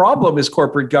biggest problem is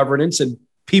corporate governance and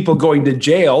people going to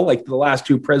jail, like the last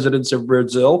two presidents of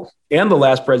Brazil and the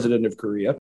last president of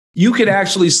Korea, you can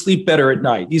actually sleep better at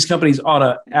night. These companies, on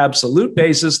an absolute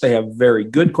basis, they have very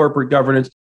good corporate governance.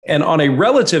 And on a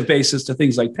relative basis to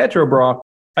things like Petrobras,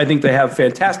 I think they have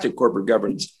fantastic corporate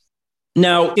governance.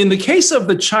 Now, in the case of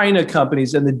the China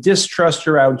companies and the distrust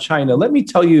around China, let me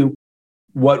tell you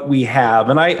what we have.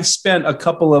 And I spent a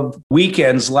couple of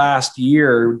weekends last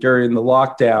year during the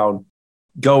lockdown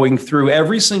going through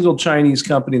every single Chinese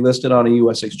company listed on a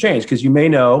US exchange, because you may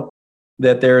know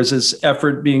that there's this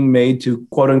effort being made to,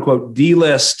 quote unquote,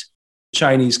 delist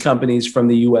Chinese companies from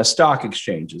the US stock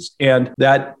exchanges. And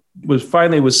that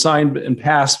was signed and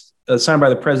passed, signed by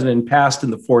the president and passed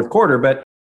in the fourth quarter, but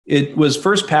it was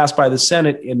first passed by the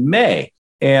Senate in May.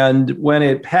 And when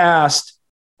it passed,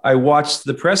 I watched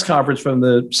the press conference from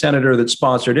the senator that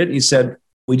sponsored it. And he said,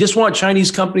 we just want Chinese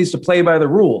companies to play by the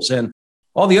rules. And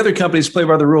all the other companies play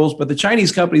by the rules, but the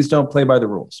Chinese companies don't play by the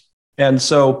rules. And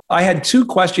so I had two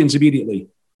questions immediately.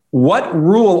 What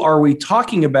rule are we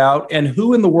talking about, and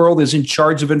who in the world is in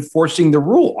charge of enforcing the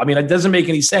rule? I mean, it doesn't make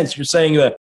any sense. You're saying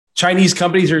that Chinese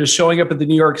companies are just showing up at the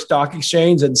New York Stock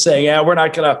Exchange and saying, yeah, we're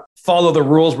not going to follow the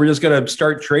rules. We're just going to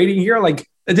start trading here. Like,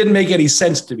 it didn't make any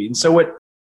sense to me. And so what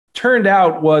turned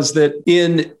out was that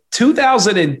in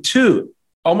 2002,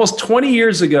 almost 20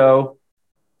 years ago,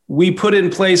 we put in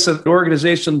place an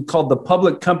organization called the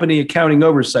Public Company Accounting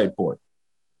Oversight Board.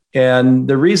 And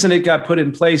the reason it got put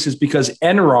in place is because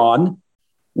Enron,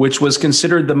 which was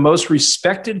considered the most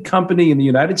respected company in the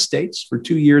United States for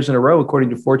 2 years in a row, according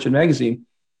to Fortune magazine,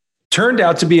 turned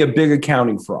out to be a big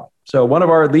accounting fraud. So one of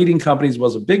our leading companies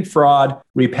was a big fraud.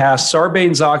 We passed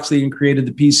Sarbanes-Oxley and created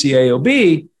the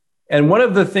PCAOB. And one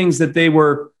of the things that they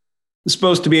were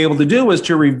supposed to be able to do was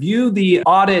to review the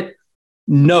audit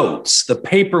notes, the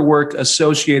paperwork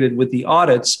associated with the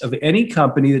audits of any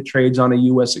company that trades on a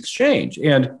US exchange.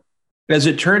 And as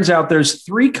it turns out, there's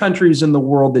 3 countries in the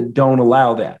world that don't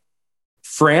allow that: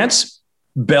 France,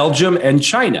 Belgium, and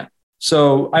China.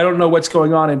 So I don't know what's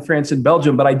going on in France and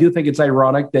Belgium, but I do think it's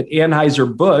ironic that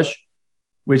Anheuser-Busch,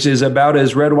 which is about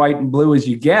as red, white, and blue as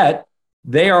you get,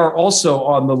 they are also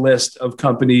on the list of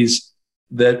companies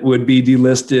that would be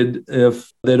delisted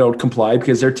if they don't comply,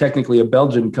 because they're technically a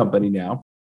Belgian company now.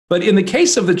 But in the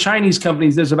case of the Chinese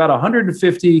companies, there's about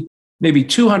 150, maybe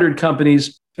 200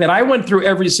 companies. And I went through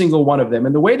every single one of them.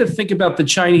 And the way to think about the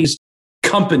Chinese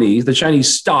companies, the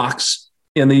Chinese stocks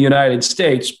in the United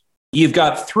States, you've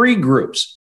got three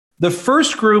groups. The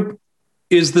first group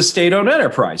is the state-owned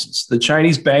enterprises, the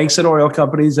Chinese banks and oil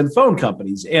companies and phone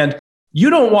companies. And you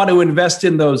don't want to invest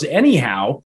in those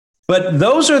anyhow, but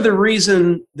those are the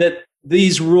reason that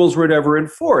these rules were never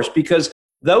enforced, because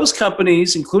those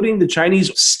companies, including the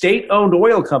Chinese state-owned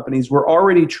oil companies, were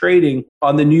already trading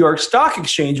on the New York Stock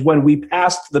Exchange when we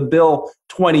passed the bill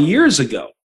 20 years ago.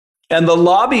 And the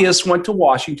lobbyists went to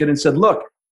Washington and said, look,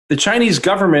 the Chinese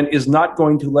government is not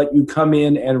going to let you come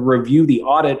in and review the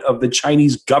audit of the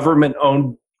Chinese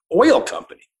government-owned oil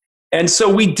company. And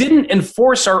so we didn't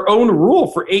enforce our own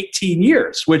rule for 18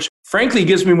 years, which frankly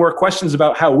gives me more questions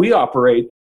about how we operate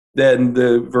than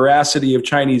the veracity of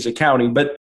Chinese accounting.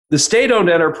 But the state-owned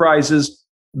enterprises,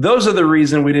 those are the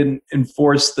reason we didn't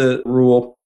enforce the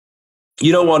rule.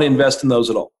 You don't want to invest in those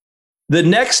at all. The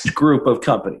next group of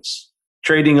companies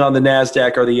trading on the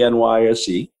NASDAQ or the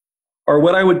NYSE are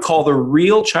what I would call the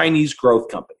real Chinese growth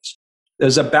companies.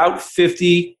 There's about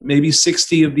 50, maybe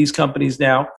 60 of these companies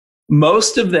now.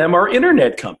 Most of them are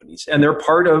internet companies, and they're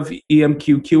part of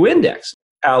EMQQ index,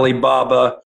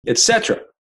 Alibaba, etc.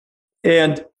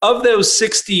 And of those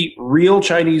 60 real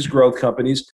Chinese growth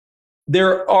companies,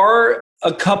 there are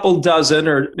a couple dozen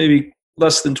or maybe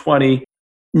less than 20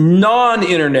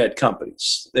 non-internet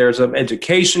companies. There's some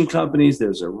education companies,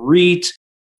 there's a REIT,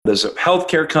 there's some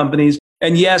healthcare companies,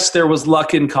 and yes, there was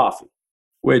Luckin Coffee,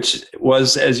 which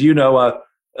was, as you know,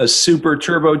 a super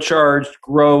turbocharged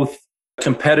growth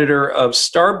competitor of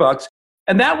Starbucks.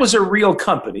 And that was a real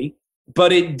company,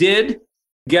 but it did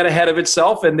get ahead of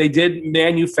itself, and they did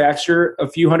manufacture a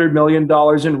few $100 million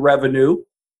in revenue,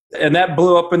 and that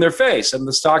blew up in their face, and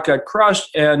the stock got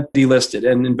crushed and delisted,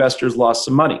 and investors lost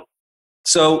some money.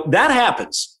 So that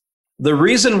happens. The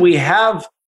reason we have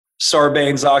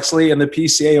Sarbanes-Oxley and the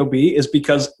PCAOB is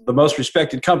because the most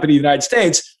respected company in the United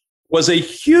States was a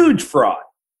huge fraud.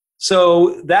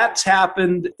 So that's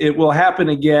happened. It will happen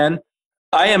again.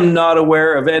 I am not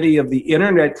aware of any of the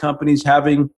internet companies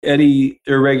having any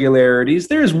irregularities.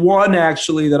 There's one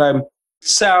actually that I'm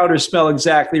sound or smell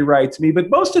exactly right to me, but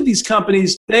most of these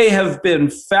companies, they have been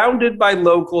founded by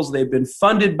locals. They've been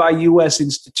funded by U.S.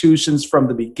 institutions from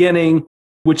the beginning,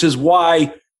 which is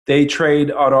why they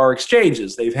trade on our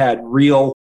exchanges. They've had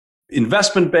real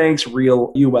investment banks,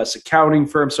 real U.S. accounting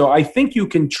firms. So I think you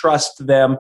can trust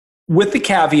them, with the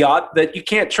caveat that you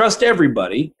can't trust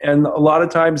everybody. And a lot of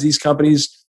times these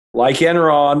companies, like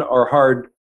Enron, are hard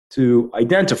to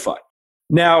identify.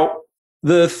 Now,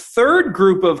 the third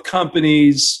group of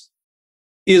companies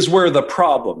is where the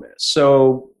problem is.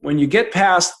 So when you get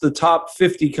past the top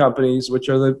 50 companies, which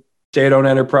are the state-owned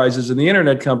enterprises and the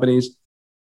internet companies,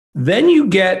 then you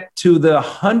get to the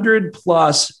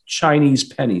 100+ Chinese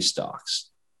penny stocks.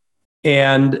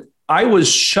 And I was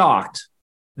shocked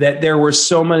that there were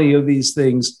so many of these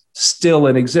things still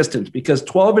in existence, because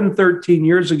 12 and 13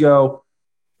 years ago,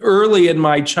 early in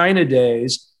my China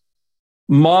days,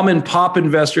 mom and pop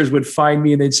investors would find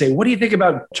me and they'd say, what do you think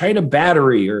about China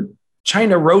Battery or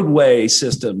China Roadway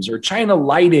Systems or China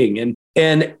Lighting?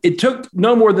 And it took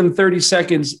no more than 30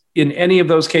 seconds in any of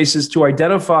those cases to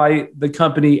identify the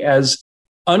company as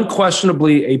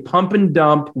unquestionably a pump and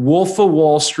dump, Wolf of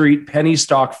Wall Street penny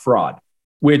stock fraud,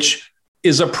 which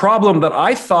is a problem that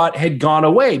I thought had gone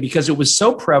away because it was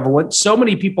so prevalent. So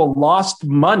many people lost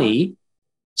money.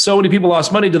 So many people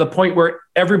lost money to the point where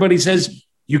everybody says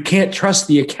you can't trust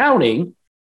the accounting.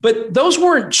 But those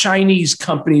weren't Chinese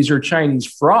companies or Chinese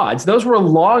frauds. Those were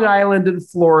Long Island and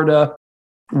Florida,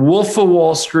 Wolf of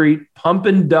Wall Street, pump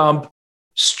and dump,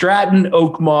 Stratton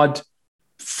Oakmont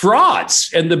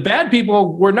frauds. And the bad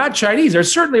people were not Chinese. There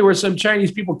certainly were some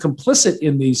Chinese people complicit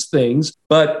in these things,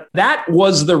 but that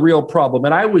was the real problem.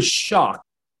 And I was shocked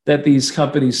that these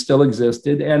companies still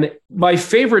existed. And my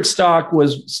favorite stock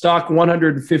was stock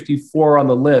 154 on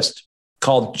the list,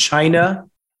 called China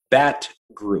Bat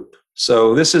Group.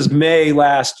 So this is May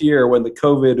last year, when the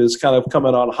COVID is kind of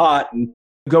coming on hot, and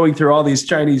going through all these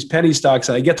Chinese penny stocks.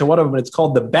 And I get to one of them and it's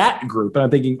called the Bat Group. And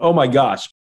I'm thinking, oh my gosh,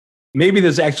 maybe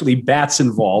there's actually bats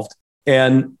involved.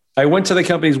 And I went to the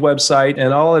company's website,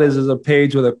 and all it is a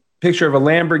page with a picture of a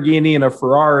Lamborghini and a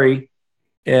Ferrari.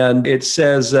 And it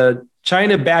says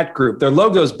China Bat Group. Their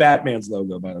logo is Batman's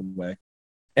logo, by the way.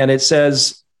 and it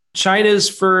says China's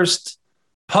first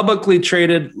publicly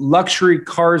traded luxury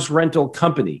cars rental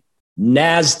company,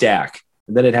 NASDAQ.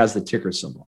 And then it has the ticker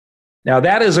symbol. Now,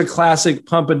 that is a classic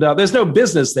pump and dump. There's no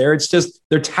business there. It's just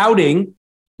they're touting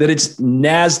that it's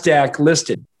NASDAQ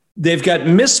listed. They've got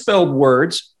misspelled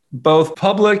words. Both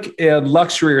public and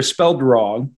luxury are spelled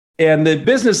wrong. And the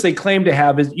business they claim to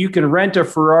have is you can rent a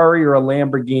Ferrari or a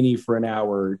Lamborghini for an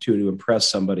hour or two to impress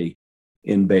somebody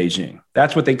in Beijing.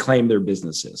 That's what they claim their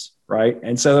business is, right?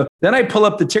 And so then I pull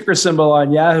up the ticker symbol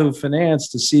on Yahoo Finance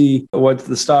to see what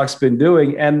the stock's been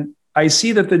doing. And I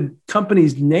see that the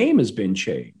company's name has been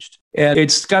changed. And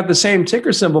it's got the same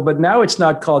ticker symbol, but now it's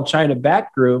not called China Bat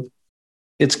Group.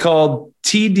 It's called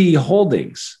TD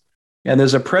Holdings. And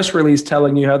there's a press release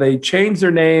telling you how they changed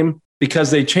their name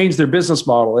because they changed their business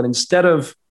model. And instead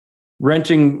of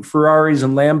renting Ferraris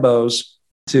and Lambos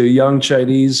to young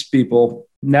Chinese people,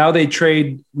 now they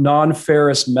trade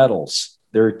non-ferrous metals.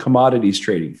 They're a commodities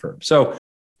trading firm. So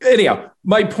anyhow,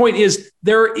 my point is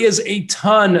there is a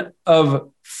ton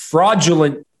of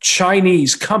fraudulent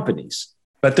Chinese companies,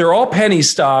 but they're all penny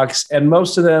stocks. And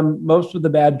most of the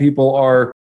bad people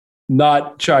are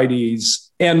not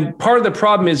Chinese. And part of the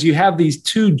problem is you have these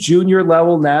two junior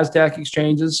level NASDAQ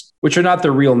exchanges, which are not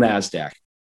the real NASDAQ.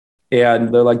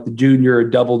 And they're like the junior or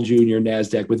double junior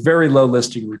NASDAQ with very low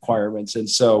listing requirements. And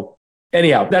so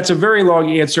anyhow, that's a very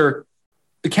long answer.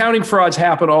 Accounting frauds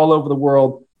happen all over the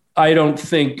world. I don't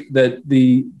think that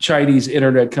the Chinese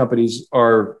internet companies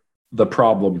are the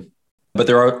problem, but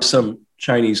there are some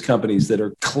Chinese companies that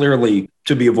are clearly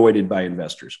to be avoided by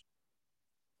investors.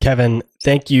 Kevin,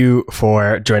 thank you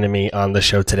for joining me on the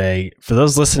show today. For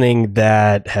those listening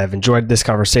that have enjoyed this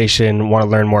conversation, want to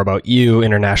learn more about you,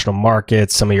 international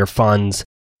markets, some of your funds,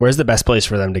 where's the best place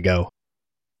for them to go?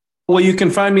 Well, you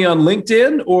can find me on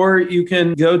LinkedIn, or you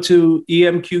can go to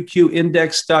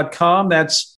emqqindex.com.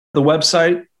 That's the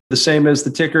website, the same as the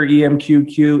ticker,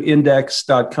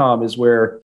 emqqindex.com is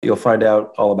where you'll find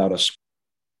out all about us.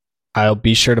 I'll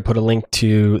be sure to put a link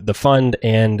to the fund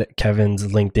and Kevin's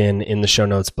LinkedIn in the show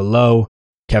notes below.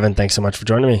 Kevin, thanks so much for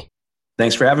joining me.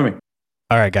 Thanks for having me.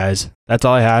 All right, guys, that's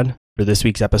all I had for this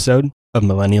week's episode of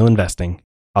Millennial Investing.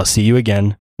 I'll see you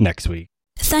again next week.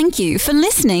 Thank you for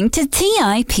listening to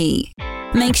TIP.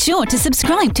 Make sure to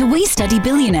subscribe to We Study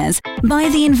Billionaires by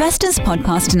the Investors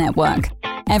Podcast Network.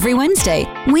 Every Wednesday,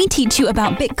 we teach you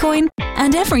about Bitcoin,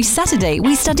 and every Saturday,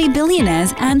 we study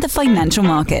billionaires and the financial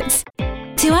markets.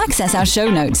 To access our show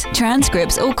notes,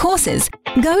 transcripts, or courses,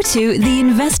 go to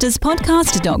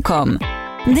theinvestorspodcast.com.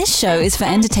 This show is for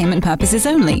entertainment purposes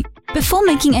only. Before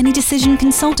making any decision,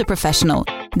 consult a professional.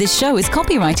 This show is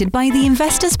copyrighted by the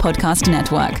Investors Podcast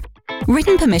Network.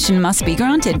 Written permission must be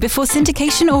granted before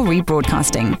syndication or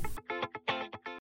rebroadcasting.